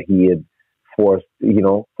like that he had forced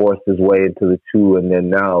his way into the two, and then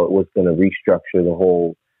now it was going to restructure the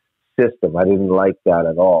whole system. I didn't like that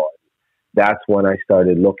at all. That's when I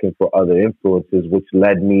started looking for other influences, which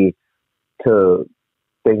led me to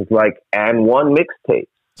things like And One mixtapes.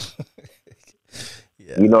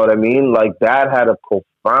 Yeah. You know what I mean? Like that had a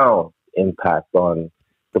profound impact on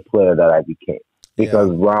the player that I became.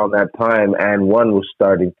 Because around that time, And One was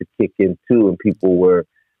starting to kick in too, and people were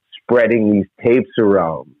spreading these tapes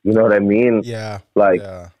around. You know what I mean? Yeah. Like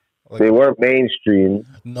they weren't mainstream.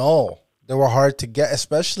 No, they were hard to get,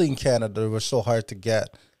 especially in Canada. They were so hard to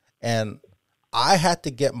get. And I had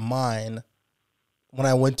to get mine when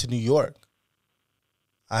I went to New York.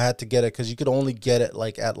 I had to get it because you could only get it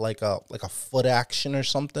like at like a Foot Action or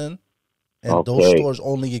something. And those stores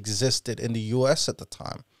only existed in the US at the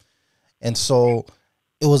time. And so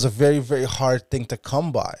it was a very, very hard thing to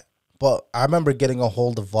come by. But I remember getting a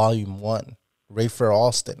hold of Volume 1, Rayford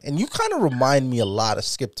Alston. And you kind of remind me a lot of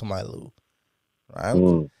Skip to My Lou, right?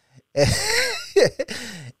 Mm.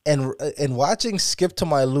 And watching Skip to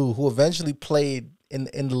My Lou, who eventually played in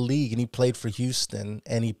the league, and he played for Houston,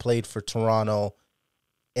 and he played for Toronto,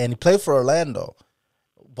 and he played for Orlando.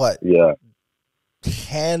 But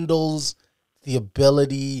handles, the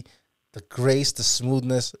ability, the grace, the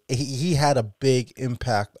smoothness. He had a big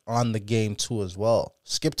impact on the game too, as well.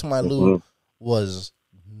 Skip to My Lou was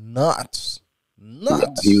nuts.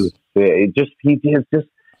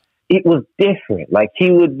 It was different. Like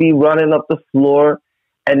he would be running up the floor,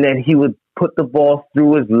 and then he would put the ball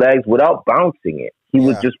through his legs without bouncing it. He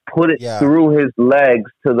would just put it through his legs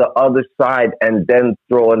to the other side, and then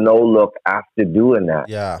throw a no look after doing that.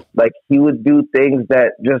 Yeah, like he would do things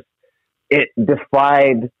that just it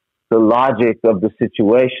defied the logic of the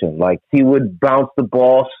situation. Like he would bounce the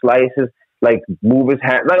ball, slices, like move his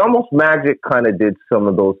hand, like almost Magic kind of did some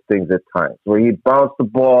of those things at times, where he'd bounce the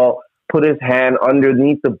ball, put his hand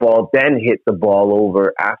underneath the ball, then hit the ball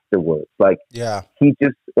over afterwards. Like he'd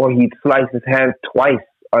slice his hand twice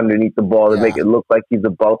underneath the ball to make it look like he's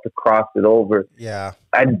about to cross it over. Yeah.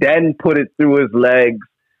 And then put it through his legs,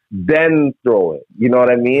 then throw it. You know what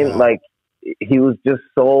I mean? Yeah. Like he was just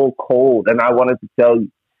so cold. And I wanted to tell you,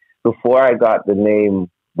 before I got the name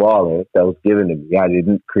Baller that was given to me, I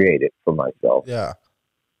didn't create it for myself. Yeah.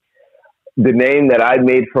 The name that I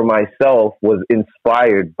made for myself was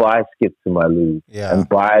inspired by Skip to My Lou and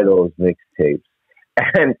by those mixtapes.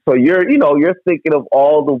 And so you're thinking of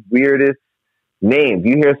all the weirdest names.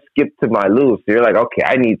 You hear Skip to My Lou, so you're like, okay,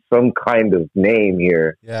 I need some kind of name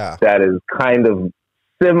here that is kind of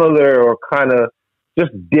similar or kind of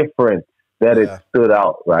just different that it stood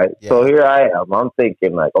out, right? Yeah. So here I am. I'm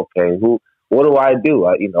thinking like, okay, what do?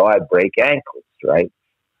 I break ankles, right?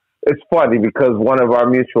 It's funny because one of our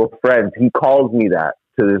mutual friends, he calls me that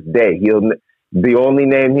to this day. The only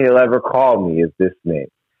name he'll ever call me is this name.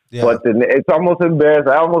 Yeah. But it's almost embarrassing.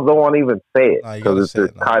 I almost don't want to even say it because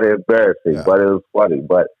it's kind of embarrassing, but it was funny.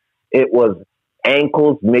 But it was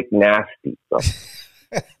Ankles McNasty.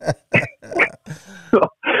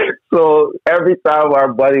 So every time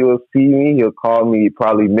our buddy will see me, he'll call me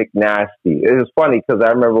probably McNasty. It was funny because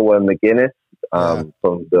I remember when McGinnis from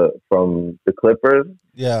the Clippers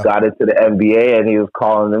got into the NBA and he was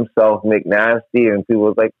calling himself McNasty, and people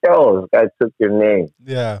was like, "Yo, this guy took your name."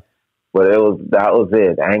 Yeah. But that was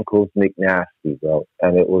it. Ankles McNasty, bro.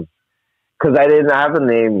 And it was because I didn't have a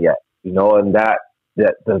name yet, and that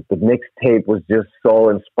the mixtape was just so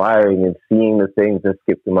inspiring, and seeing the things that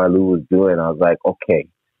Skip to My Lou was doing, I was like, okay,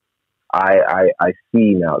 I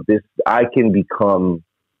see now. I can become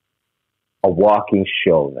a walking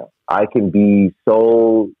show now. I can be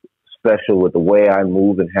so special with the way I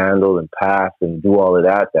move and handle and pass and do all of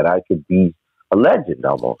that I could be a legend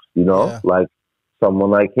almost, like someone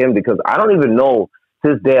like him, because I don't even know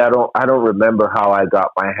to this day. I don't remember how I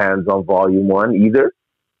got my hands on Volume 1 either.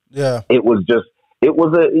 Yeah, it was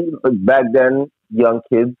back then, young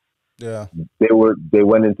kids. Yeah, they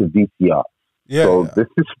went into VCR. Yeah, so this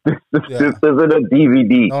isn't a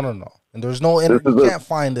DVD. No. And there's no internet. You can't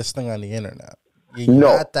find this thing on the internet. You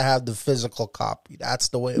had to have the physical copy. That's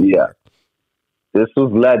the way it worked. This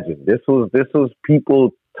was legend. This was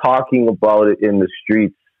people talking about it in the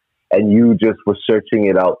streets, and you just were searching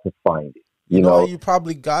it out to find it. You know, you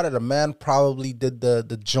probably got it. A man probably did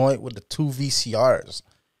the joint with the 2 VCRs.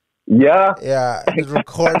 Yeah. Yeah. He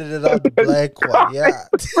recorded it on the blank one. Yeah.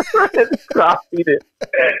 Copied it.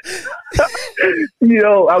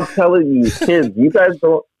 I'm telling you, kids, you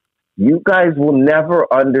guys will never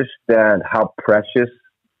understand how precious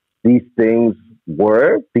these things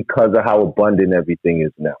were because of how abundant everything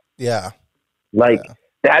is now. Yeah.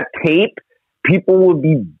 That tape, people would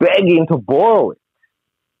be begging to borrow it.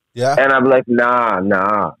 Yeah. And I'm like, nah,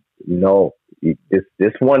 no.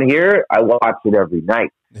 This one here, I watch it every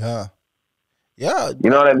night. Yeah. Yeah. You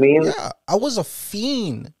know what I mean? Yeah. I was a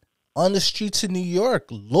fiend on the streets of New York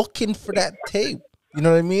looking for that tape. You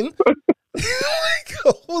know what I mean?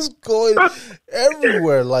 I was going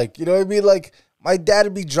everywhere. You know what I mean? My dad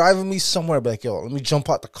would be driving me somewhere. I'd be like, yo, let me jump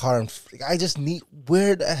out the car. And I just need,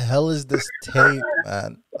 where the hell is this tape,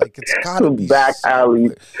 man? It's got to be back alley.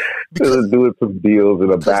 Because doing some deals in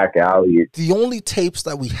a back alley. The only tapes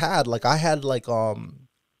that we had, I had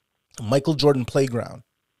Michael Jordan Playground.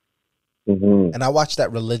 Mm-hmm. And I watched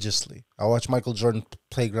that religiously. I watched Michael Jordan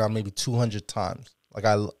Playground maybe 200 times.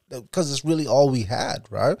 Because it's really all we had,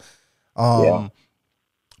 right?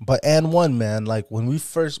 But and one, man, when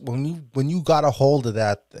you got a hold of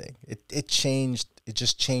that thing, it changed. It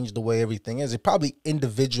just changed the way everything is. It probably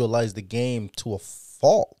individualized the game to a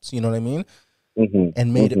fault. You know what I mean? Mm-hmm.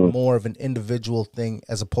 And made it more of an individual thing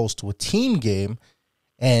as opposed to a team game.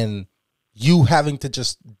 And you having to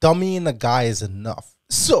just dummy in a guy is enough.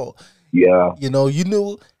 So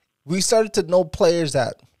we started to know players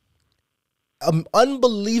that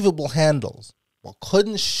unbelievable handles, but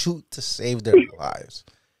couldn't shoot to save their lives.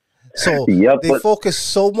 So they focus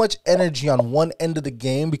so much energy on one end of the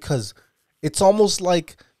game because it's almost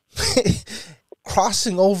like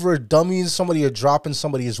crossing over a dummy and somebody or dropping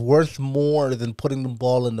somebody is worth more than putting the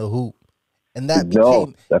ball in the hoop. And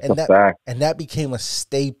that became a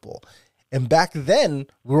staple. And back then,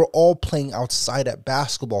 we were all playing outside at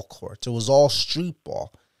basketball courts. It was all street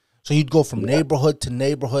ball. So you'd go from neighborhood to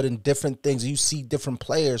neighborhood and different things. You see different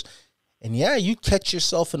players. And you catch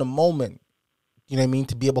yourself in a moment, you know what I mean,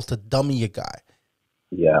 to be able to dummy a guy.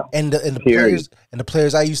 Yeah. And the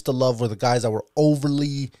players I used to love were the guys that were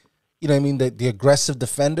overly, you know what I mean, the aggressive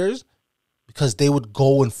defenders, because they would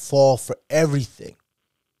go and fall for everything.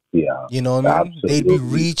 Yeah. You know what I mean? Absolutely. They'd be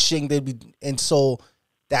reaching, and so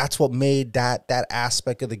that's what made that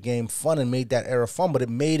aspect of the game fun and made that era fun, but it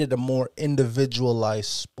made it a more individualized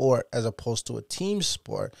sport as opposed to a team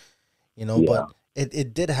sport, but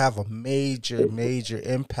it did have a major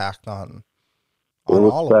impact on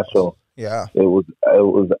all special. of us. Yeah. It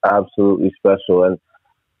was absolutely special. And,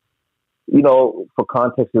 for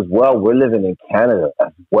context as well, we're living in Canada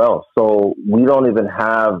as well. So we don't even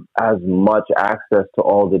have as much access to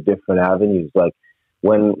all the different avenues.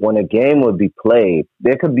 When a game would be played,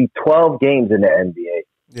 there could be 12 games in the NBA.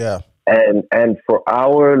 Yeah. And for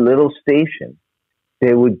our little station,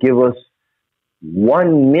 they would give us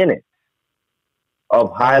 1 minute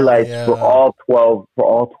of highlights for all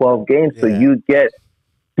 12 games. So you'd get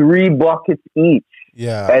 3 buckets each.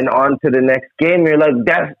 Yeah. And on to the next game. You're like,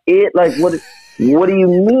 that's it? What do you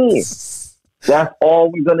mean? That's all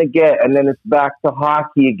we're going to get. And then it's back to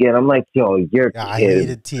hockey again. I'm like, yo, you're kidding. I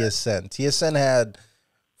hated TSN. TSN had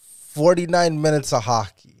 49 minutes of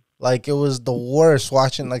hockey. It was the worst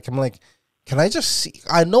watching. I'm like, can I just see?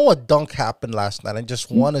 I know a dunk happened last night. I just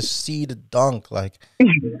want to see the dunk.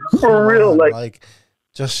 For real.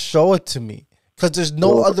 Just show it to me. Because there's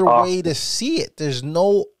no other way to see it. There's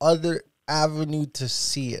no other avenue to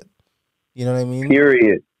see it. You know what I mean?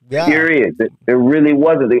 Period. Yeah. Period. There really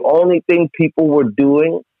wasn't. The only thing people were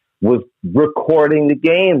doing was recording the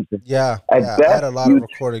games. Yeah. I had a lot of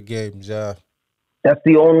recorded games. Yeah. That's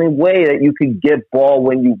the only way that you could get ball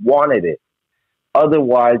when you wanted it.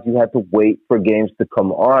 Otherwise, you had to wait for games to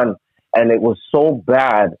come on. And it was so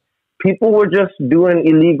bad. People were just doing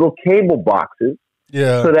illegal cable boxes.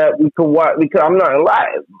 Yeah. So that we could watch. I'm not gonna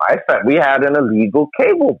lie. My friend, we had an illegal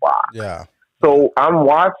cable box. Yeah. So I'm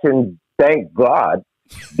watching. Thank God,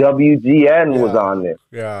 WGN was on there.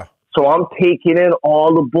 Yeah. So I'm taking in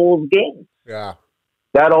all the Bulls games. Yeah.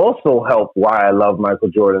 That also helped why I love Michael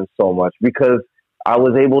Jordan so much, because I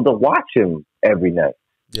was able to watch him every night.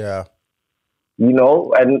 Yeah.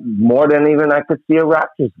 And more than even I could see a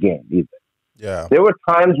Raptors game even. Yeah. There were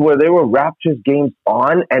times where there were Raptors games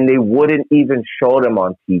on and they wouldn't even show them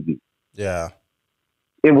on TV. Yeah.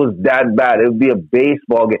 It was that bad. It would be a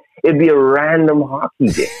baseball game. It'd be a random hockey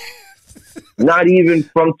game. not even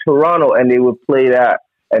from Toronto, and they would play that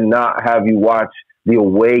and not have you watch the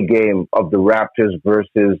away game of the Raptors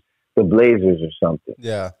versus the Blazers or something.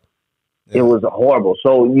 Yeah. It was horrible.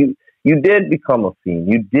 So you did become a fiend.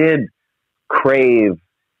 You did crave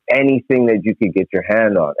anything that you could get your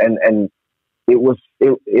hand on, and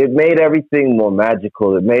it made everything more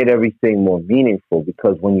magical. It made everything more meaningful,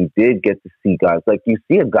 because when you did get to see guys, like you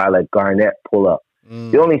see a guy like Garnett pull up,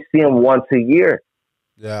 you only see him once a year.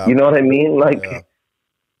 Yeah. You know what I mean? Like,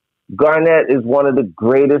 Garnett is one of the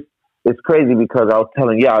greatest. It's crazy because I was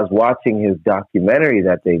telling you, I was watching his documentary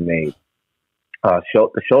that they made, the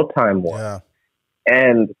Showtime one. Yeah.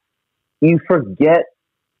 And you forget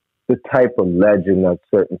the type of legend that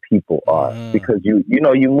certain people are, because you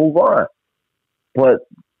move on. But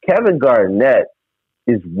Kevin Garnett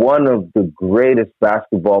is one of the greatest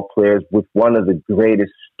basketball players with one of the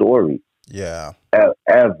greatest stories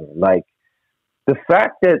ever. Like, the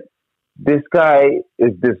fact that this guy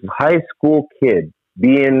is this high school kid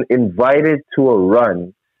being invited to a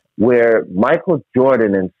run where Michael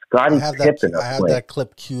Jordan and Scottie Pippen are I have playing. that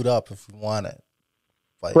clip queued up if you want it.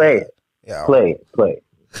 Like, Play it. Yeah. Play it.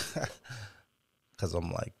 Because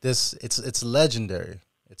I'm like, it's legendary.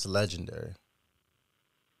 It's legendary.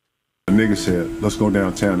 The nigga said, let's go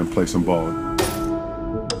downtown and play some ball.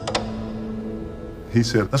 He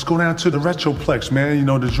said, let's go down to the Retroplex, man. You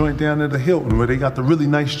know, the joint down at the Hilton where they got the really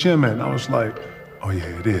nice gym at. And I was like, oh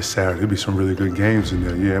yeah, it is Saturday. There'll be some really good games in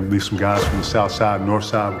there. Yeah, there'll be some guys from the south side, north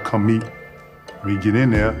side will come meet. We get in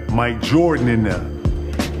there, Mike Jordan in there.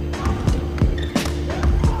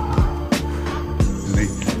 And they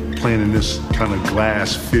playing in this kind of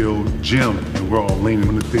glass-filled gym. And we're all leaning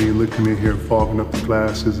on the thing, looking in here, fogging up the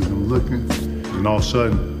glasses, and I'm looking. And all of a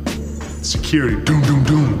sudden, security, doom, doom,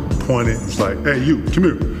 doom, pointed and was like, hey, you, come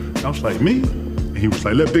here. And I was like, me? And he was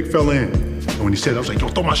like, let big fella in. And when he said it, I was like, yo,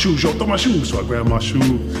 throw my shoes, yo, throw my shoes. So I grabbed my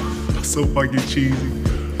shoes. So fucking cheesy.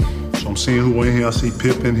 So I'm seeing who in here. I see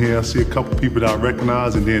Pip in here. I see a couple people that I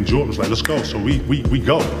recognize. And then Jordan was like, let's go. So we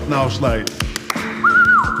go. And I was like,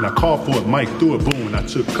 and I called for it. Mike threw it, boom. And I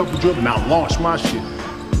took a couple dribbles and I launched my shit.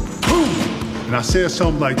 Boom. And I said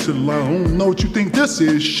something like to the line, I don't know what you think this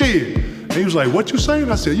is, shit. And he was like, what you saying?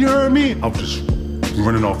 I said, you heard me? I was just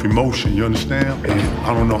running off emotion, you understand? And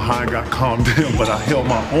I don't know how I got calmed down, but I held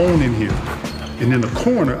my own in here. And in the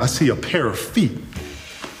corner, I see a pair of feet.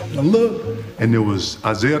 And I look, and there was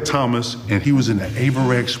Isaiah Thomas, and he was in the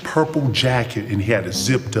Averex purple jacket, and he had it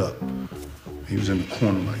zipped up. He was in the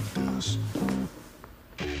corner like this.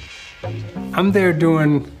 I'm there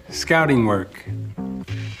doing scouting work,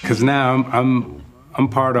 because now I'm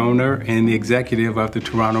part owner and the executive of the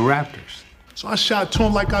Toronto Raptors. So I shot to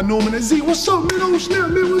him like I knew him, and I said, Z, what's up, man? Oh, snap,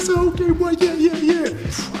 man, what's up? Okay, boy, yeah.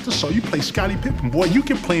 I just saw you play Scottie Pippen. Boy, you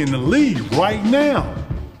can play in the league right now.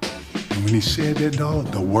 And when he said that, dog,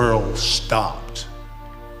 the world stopped.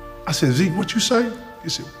 I said, Z, what you say? He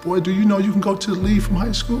said, boy, do you know you can go to the league from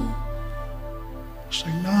high school? I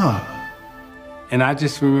said, nah. And I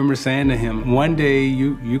just remember saying to him, one day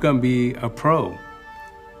you're going to be a pro.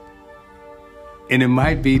 And it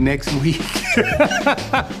might be next week.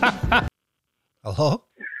 Hello?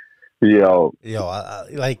 Yo, I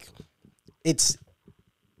like, it's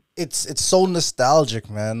so nostalgic,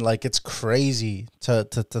 man. Like, it's crazy to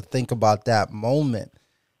think about that moment.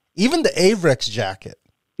 Even the Averex jacket.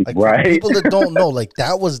 Like, right? For people that don't know, like,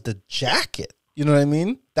 that was the jacket. You know what I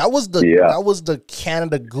mean? That was the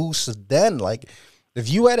Canada Goose then. Like, if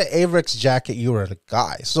you had an Averex jacket, you were the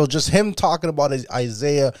guy. So just him talking about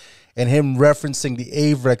Isaiah and him referencing the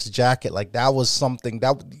Averex jacket, like, that was something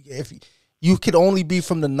that if you could only be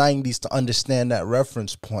from the 90s to understand that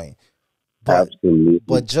reference point. But, absolutely.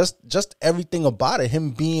 But just everything about it,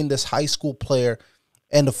 him being this high school player,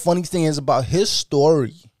 and the funny thing is about his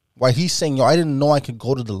story, why he's saying, yo, I didn't know I could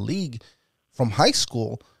go to the league from high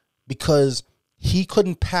school because he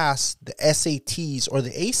couldn't pass the SATs or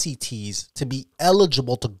the ACTs to be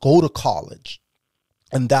eligible to go to college.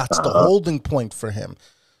 And that's the holding point for him.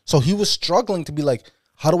 So he was struggling to be like,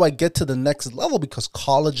 how do I get to the next level? Because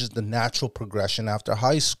college is the natural progression after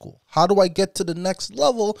high school. How do I get to the next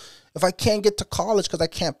level if I can't get to college because I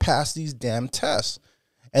can't pass these damn tests?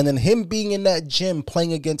 And then him being in that gym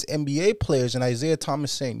playing against NBA players and Isaiah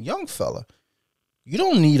Thomas saying, young fella, you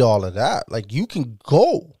don't need all of that. Like, you can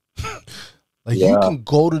go. You can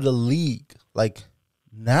go to the league, like,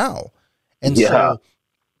 now. And so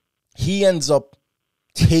he ends up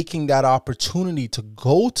taking that opportunity to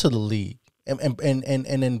go to the league. And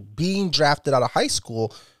then being drafted out of high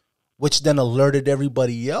school, which then alerted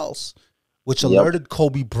everybody else, which alerted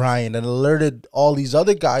Kobe Bryant and alerted all these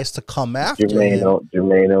other guys to come after him.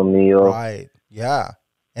 Jermaine O'Neal. Right, yeah.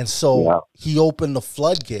 And so he opened the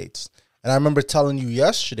floodgates. And I remember telling you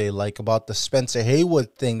yesterday, like, about the Spencer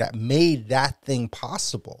Haywood thing that made that thing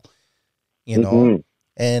possible, you know,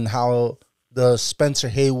 and how the Spencer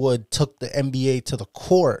Haywood took the NBA to the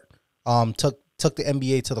court, took the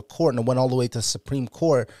NBA to the court and went all the way to the Supreme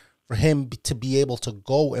Court for him to be able to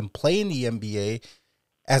go and play in the NBA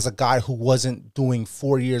as a guy who wasn't doing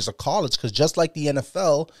 4 years of college. Because just like the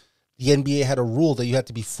NFL, the NBA had a rule that you had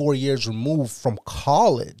to be 4 years removed from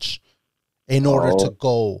college in order to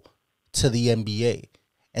go to the NBA.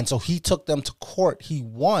 And so he took them to court. He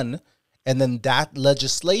won. And then that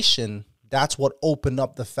legislation, that's what opened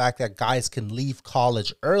up the fact that guys can leave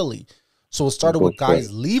college early. So it started with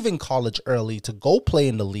guys leaving college early to go play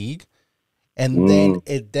in the league. And then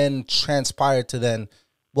it then transpired to then,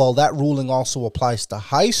 well, that ruling also applies to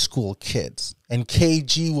high school kids. And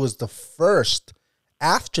KG was the first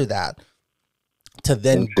after that to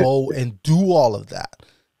then go and do all of that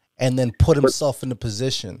and then put himself in a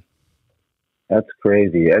position. That's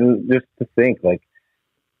crazy. And just to think, like,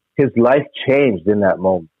 his life changed in that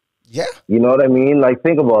moment. Yeah. You know what I mean? Like,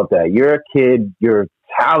 think about that. You're a kid, you're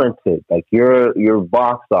talented, like, you're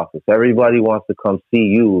box office. Everybody wants to come see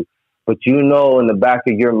you, but you know in the back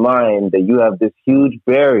of your mind that you have this huge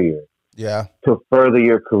barrier to further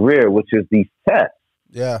your career, which is these tests.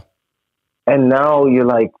 Yeah. And now you're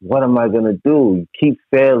like, what am I going to do? You keep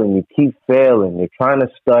failing, You're trying to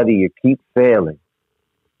study, you keep failing.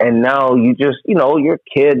 And now you just, you know, your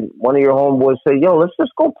kid, one of your homeboys say, yo, let's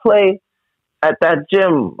just go play at that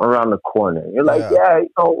gym around the corner. You're like, yeah, you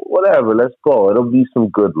know, whatever, let's go. It'll be some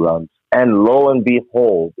good runs. And lo and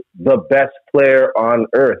behold, the best player on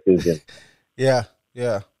earth is in. Yeah.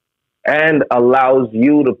 And allows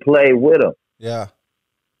you to play with him. Yeah.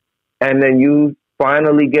 And then you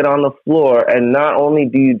finally get on the floor, and not only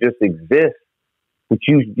do you just exist, but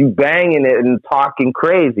you banging it and talking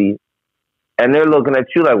crazy. And they're looking at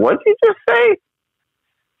you like, what'd you just say?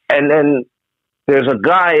 And then there's a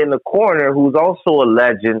guy in the corner who's also a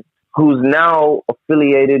legend, who's now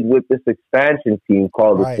affiliated with this expansion team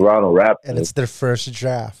called the Toronto Raptors. And it's their first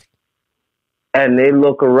draft. And they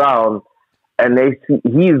look around and they see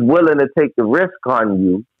he's willing to take the risk on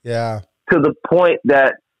you. Yeah. To the point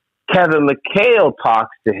that Kevin McHale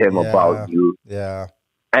talks to him about you. Yeah.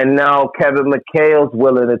 And now Kevin McHale's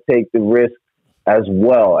willing to take the risk as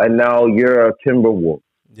well. And now you're a Timberwolf.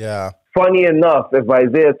 Yeah. Funny enough, if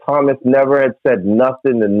Isaiah Thomas never had said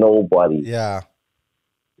nothing to nobody, the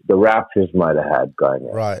Raptors might have had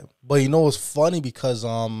Garnett. Right. But you know what's funny, because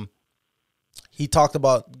Garnett talked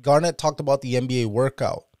about the NBA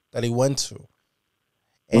workout that he went to.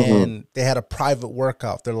 And they had a private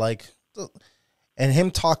workout. They're like, and him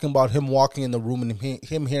talking about him walking in the room and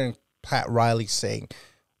him hearing Pat Riley saying,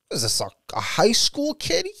 is this a high school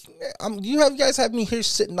kid? You guys have me here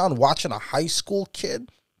sitting down watching a high school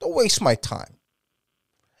kid? Don't waste my time.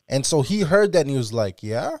 And so he heard that and he was like,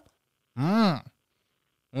 yeah?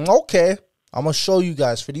 Okay. I'm going to show you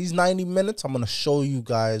guys. For these 90 minutes, I'm going to show you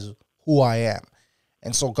guys who I am.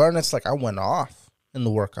 And so Garnett's like, I went off in the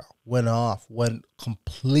workout. Went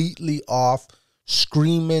completely off,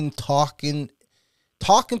 screaming, talking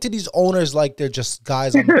to these owners like they're just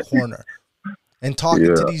guys on the corner. And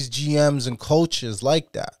talking to these GMs and coaches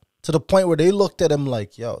like that, to the point where they looked at him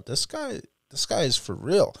like, yo, this guy is for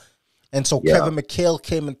real. And so Kevin McHale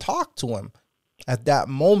came and talked to him at that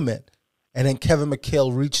moment. And then Kevin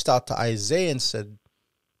McHale reached out to Isaiah and said,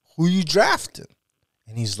 who you drafting?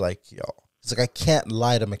 And he's like, I can't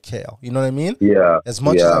lie to McHale. You know what I mean? Yeah. As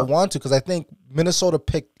much as I want to, because I think Minnesota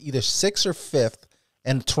picked either 6th or 5th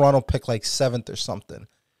and Toronto picked like 7th or something.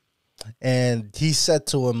 And he said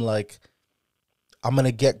to him, like, I'm going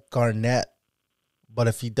to get Garnett, but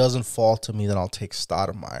if he doesn't fall to me, then I'll take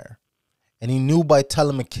Stoudemire. And he knew by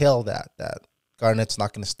telling McHale that Garnett's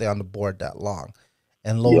not going to stay on the board that long.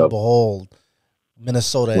 And lo and behold,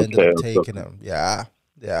 Minnesota ended up taking him. Yeah.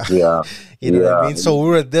 You know what I mean? So we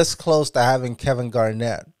were this close to having Kevin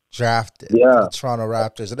Garnett drafted the Toronto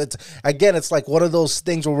Raptors. And it's like one of those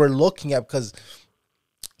things where we're looking at, because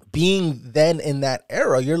being then in that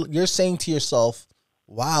era, you're saying to yourself,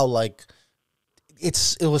 wow, like,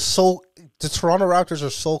 the Toronto Raptors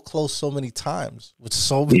are so close so many times with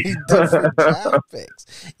so many different draft picks,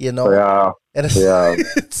 you know? Yeah. And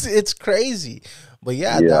it's crazy. But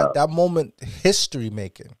that moment, history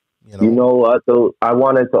making, you know? You know what, though? I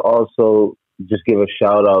wanted to also just give a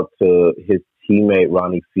shout out to his teammate,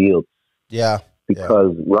 Ronnie Fields. Yeah.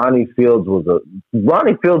 Because Ronnie Fields was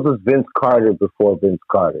Vince Carter before Vince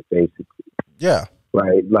Carter, basically. Yeah.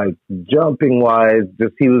 Right? Like, jumping wise,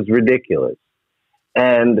 he was ridiculous.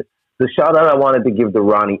 And the shout out I wanted to give to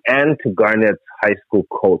Ronnie and to Garnett's high school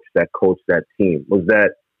coach that coached that team was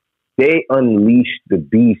that they unleashed the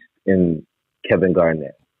beast in Kevin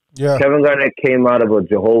Garnett. Yeah. Kevin Garnett came out of a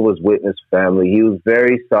Jehovah's Witness family. He was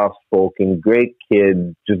very soft-spoken, great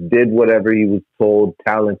kid, just did whatever he was told,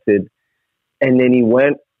 talented. And then he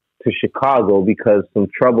went to Chicago because some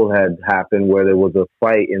trouble had happened where there was a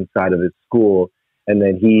fight inside of his school, and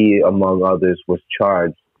then he, among others, was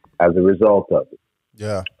charged as a result of it.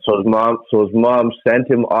 Yeah. So his mom sent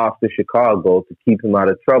him off to Chicago to keep him out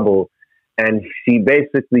of trouble, and she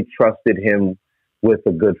basically trusted him with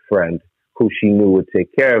a good friend who she knew would take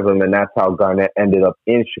care of him, and that's how Garnett ended up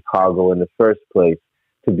in Chicago in the first place,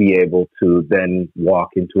 to be able to then walk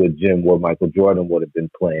into a gym where Michael Jordan would have been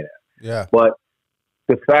playing at. Yeah. But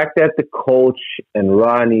the fact that the coach and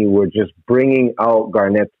Ronnie were just bringing out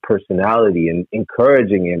Garnett's personality and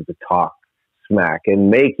encouraging him to talk smack and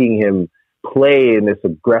making him play in this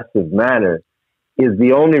aggressive manner is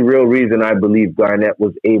the only real reason I believe Garnett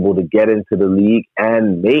was able to get into the league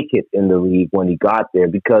and make it in the league when he got there,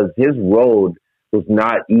 because his road was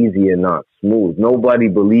not easy and not smooth. Nobody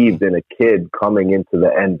believed in a kid coming into the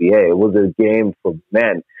NBA. It was a game for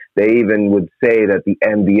men. They even would say that the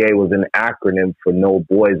NBA was an acronym for no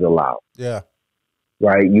boys allowed. Yeah.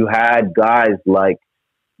 Right? You had guys like,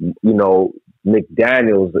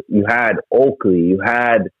 McDaniels, you had Oakley, you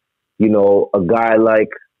had, a guy like,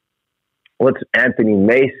 Anthony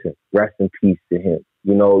Mason, rest in peace to him.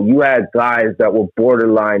 You had guys that were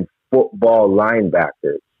borderline football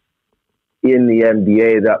linebackers in the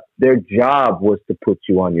NBA that their job was to put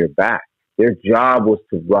you on your back. Their job was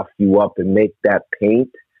to rough you up and make that paint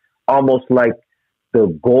almost like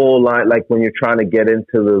the goal line, like when you're trying to get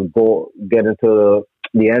into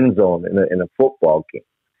the end zone in a football game.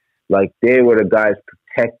 Like they were the guys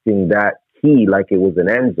protecting that key like it was an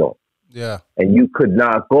end zone. Yeah. And you could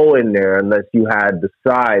not go in there unless you had the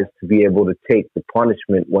size to be able to take the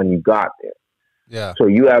punishment when you got there. Yeah. So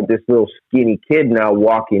you have this little skinny kid now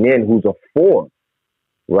walking in who's a 4,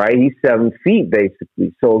 right? He's 7 feet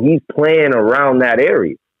basically. So he's playing around that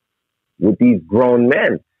area with these grown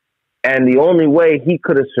men. And the only way he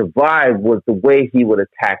could have survived was the way he would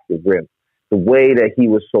attack the rim, the way that he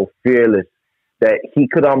was so fearless that he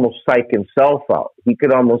could almost psych himself out. He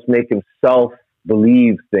could almost make himself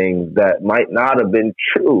believe things that might not have been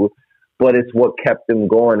true, but it's what kept him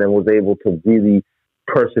going and was able to really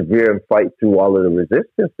persevere and fight through all of the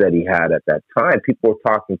resistance that he had at that time. People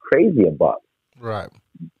were talking crazy about it. Right.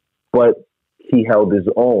 But he held his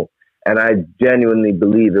own. And I genuinely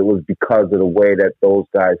believe it was because of the way that those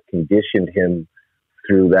guys conditioned him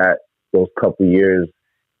through those couple years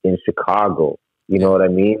in Chicago. You know what I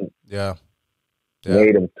mean? Yeah.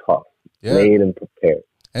 Made him tough. Yeah. Made him prepared.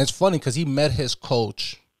 And it's funny because he met his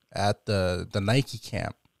coach at the Nike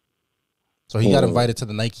camp. So he got invited to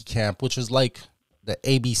the Nike camp, which was like the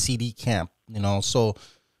ABCD camp, So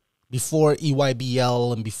before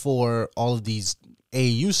EYBL and before all of these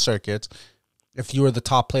AAU circuits, if you were the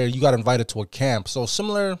top player, you got invited to a camp. So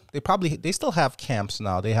similar, they still have camps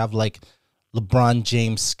now. They have like LeBron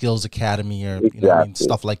James Skills Academy or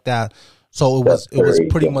stuff like that. So it was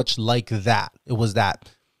pretty much like that. It was that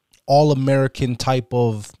all-American type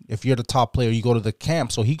of, if you're the top player, you go to the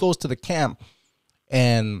camp. So he goes to the camp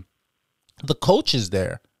and the coach is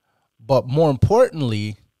there. But more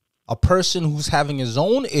importantly, a person who's having his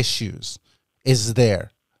own issues is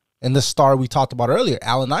there. And the star we talked about earlier,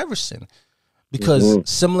 Allen Iverson. Because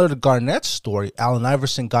similar to Garnett's story, Allen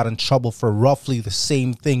Iverson got in trouble for roughly the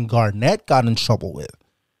same thing Garnett got in trouble with.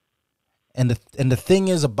 And the thing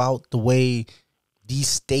is about the way these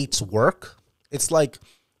states work, it's like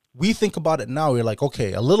we think about it now, we're like,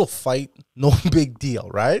 okay, a little fight, no big deal,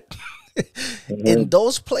 right? In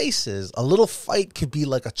those places, a little fight could be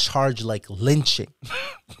like a charge like lynching.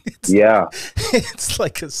 It's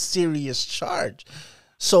like a serious charge.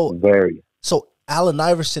 So Allen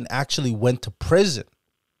Iverson actually went to prison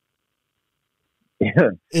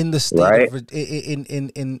in the state of,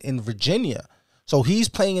 in Virginia. So he's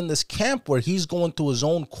playing in this camp where he's going through his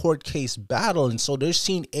own court case battle. And so they're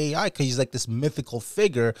seeing AI because he's like this mythical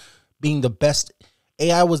figure being the best.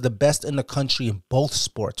 AI was the best in the country in both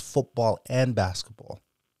sports, football and basketball.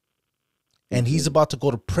 And he's about to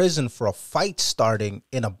go to prison for a fight starting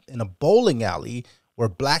in a bowling alley where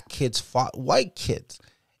black kids fought white kids.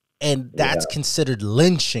 And that's considered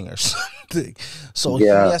lynching or something. So he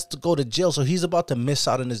has to go to jail. So he's about to miss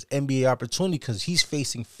out on his NBA opportunity because he's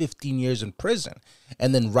facing 15 years in prison.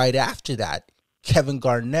 And then right after that, Kevin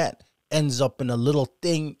Garnett ends up in a little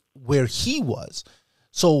thing where he was.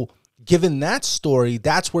 So given that story,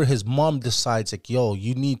 that's where his mom decides, like, yo,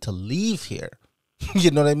 you need to leave here.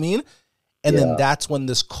 You know what I mean? And then that's when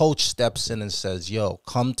this coach steps in and says, yo,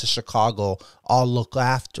 come to Chicago. I'll look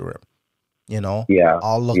after him. You know? Yeah.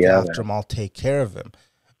 I'll look after him. I'll take care of him.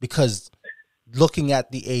 Because looking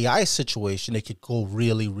at the AI situation, it could go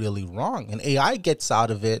really, really wrong. And AI gets out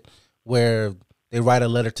of it where they write a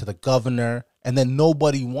letter to the governor, and then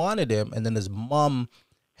nobody wanted him. And then his mom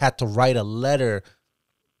had to write a letter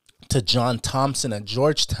to John Thompson at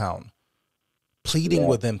Georgetown, pleading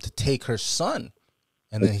with him to take her son.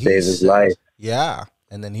 And then he says, his life. Yeah.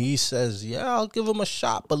 And then he says, yeah, I'll give him a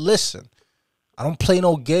shot. But listen, I don't play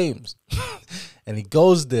no games. And he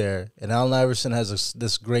goes there, and Allen Iverson has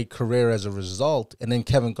this great career as a result. And then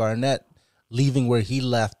Kevin Garnett leaving where he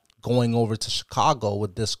left, going over to Chicago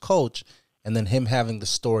with this coach, and then him having the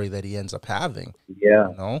story that he ends up having. Yeah.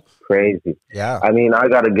 You know? Crazy. Yeah. I mean, I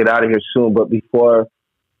got to get out of here soon, but before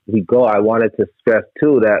we go, I wanted to stress,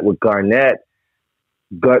 too, that with Garnett,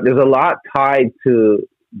 there's a lot tied to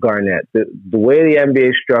Garnett. The way the NBA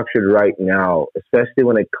is structured right now, especially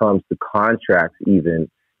when it comes to contracts even,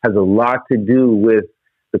 has a lot to do with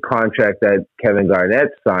the contract that Kevin Garnett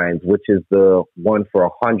signs, which is the one for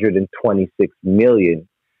 $126 million.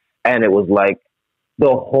 And it was like the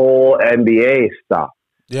whole NBA stopped.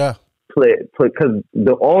 Yeah. Because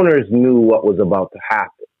the owners knew what was about to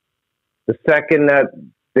happen. The second that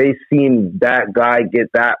they seen that guy get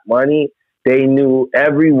that money, they knew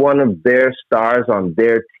every one of their stars on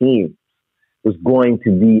their team was going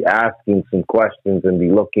to be asking some questions and be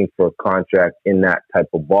looking for a contract in that type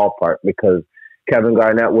of ballpark, because Kevin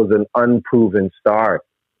Garnett was an unproven star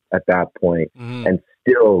at that point and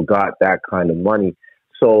still got that kind of money.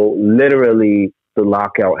 So literally the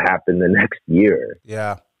lockout happened the next year.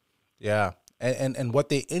 Yeah. Yeah. And what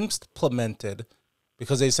they implemented,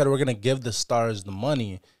 because they said we're going to give the stars the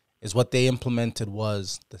money, is what they implemented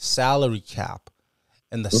was the salary cap.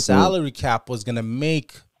 And the salary cap was going to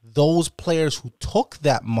make those players who took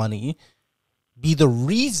that money be the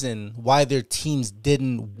reason why their teams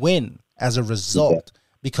didn't win as a result,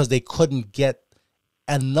 because they couldn't get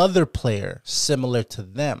another player similar to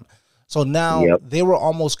them. So now they were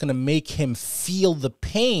almost going to make him feel the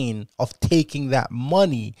pain of taking that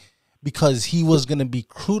money, because he was going to be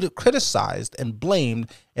criticized and blamed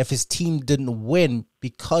if his team didn't win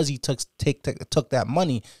because he took that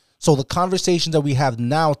money. So the conversations that we have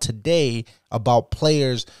now today about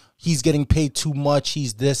players, he's getting paid too much,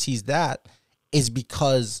 he's this, he's that, is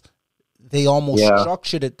because they almost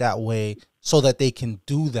structured it that way so that they can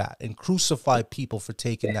do that and crucify people for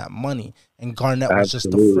taking that money. And Garnett was just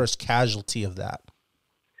the first casualty of that.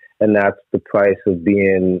 And that's the price of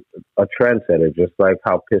being a trendsetter, just like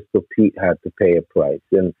how Pistol Pete had to pay a price.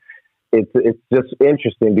 And it's just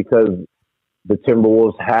interesting because the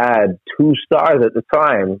Timberwolves had two stars at the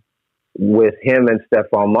time with him and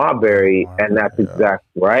Stephon Marbury, and that's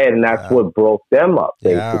exactly right. And that's what broke them up,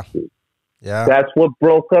 basically. Yeah. That's what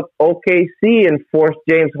broke up OKC and forced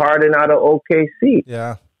James Harden out of OKC.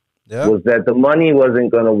 Yeah. Was that the money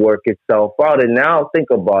wasn't going to work itself out. And now think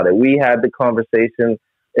about it. We had the conversation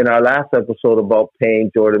in our last episode about paying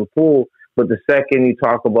Jordan Poole, but the second you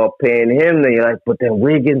talk about paying him, then you're like, but then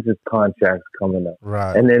Wiggins' contract's coming up.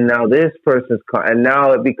 Right. And then now this person's and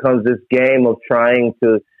now it becomes this game of trying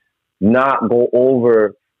to not go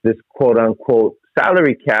over this quote unquote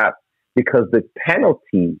salary cap because the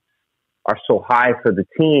penalties are so high for the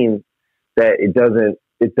team that it doesn't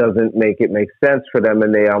make sense for them,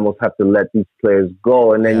 and they almost have to let these players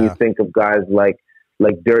go. And then you think of guys like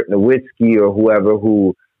Dirk Nowitzki or whoever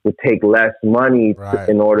who would take less money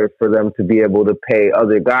in order for them to be able to pay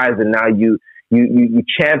other guys. And now you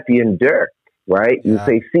champion Dirk, right? You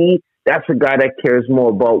say, see, that's a guy that cares more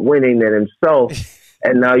about winning than himself.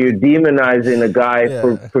 And now you're demonizing a guy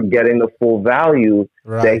for getting the full value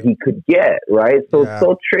that he could get, right? So it's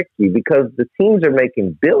so tricky because the teams are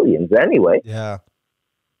making billions anyway. Yeah.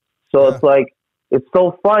 So it's like, it's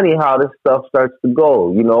so funny how this stuff starts to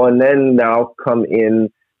go, you know, and then now come in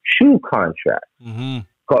shoe contracts. Mm-hmm.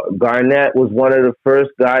 Garnett was one of the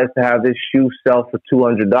first guys to have his shoe sell for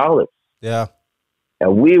 $200. Yeah.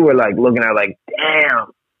 And we were like looking at like, damn,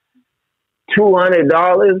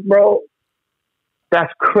 $200, bro?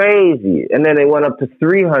 That's crazy. And then they went up to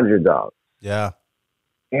 $300. Yeah.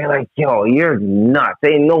 And like, yo, you're nuts.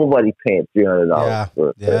 Ain't nobody paying $300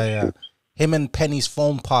 for shoes. Him and Penny's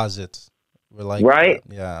phone posits were like, right?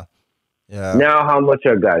 Yeah. Yeah. Now how much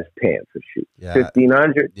are guys paying for shoes? Yeah.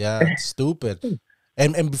 $1,500? Yeah, it's stupid.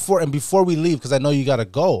 And before we leave, because I know you got to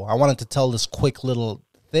go, I wanted to tell this quick little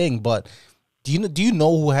thing. But do you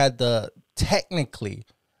know who technically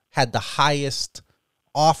had the highest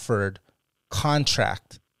offered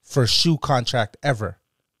contract for a shoe contract ever?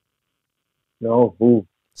 No, who?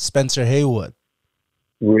 Spencer Haywood.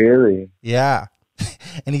 Really? Yeah.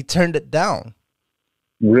 And he turned it down.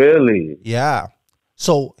 Really? Yeah.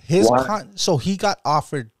 So so he got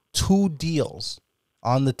offered 2 deals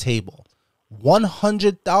on the table.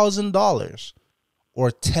 $100,000 or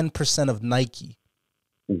 10% of Nike.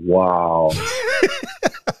 Wow.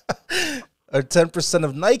 Or 10%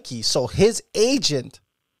 of Nike. So his agent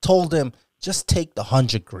told him, just take the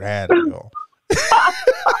 $100,000, yo.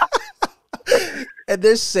 And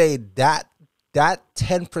they're saying that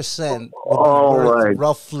 10% would be worth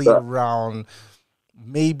roughly around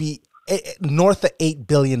maybe north of $8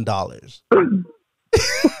 billion.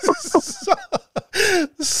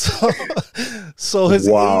 So his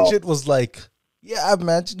agent was like, yeah,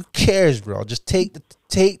 man, who cares, bro? Just take the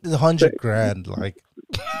 $100,000. Like,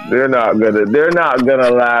 they're not gonna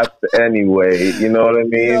last anyway. You know what I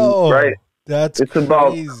mean? Right? It's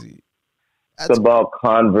crazy. It's about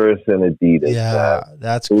Converse and Adidas. Yeah,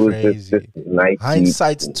 that's crazy.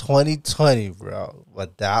 Hindsight's 2020, bro.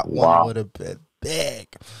 But that one would have been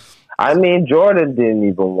big. I mean, Jordan didn't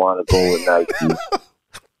even want to go with Nike.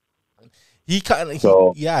 he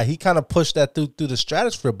kind of pushed that through the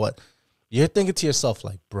stratosphere. But you're thinking to yourself,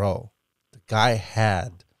 like, bro, the guy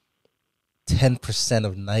had 10%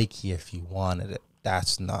 of Nike if he wanted it.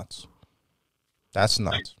 That's nuts.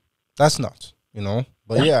 You know.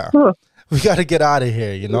 But yeah. We got to get out of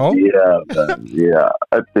here, you know? Yeah, man. Yeah.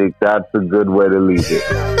 I think that's a good way to leave it.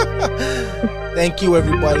 Thank you,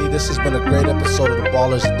 everybody. This has been a great episode of the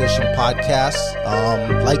Ballers Edition podcast.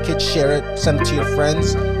 Like it, share it, send it to your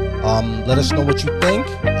friends. Let us know what you think.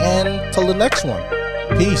 And till the next one.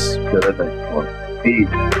 Peace. Till the next one. Peace.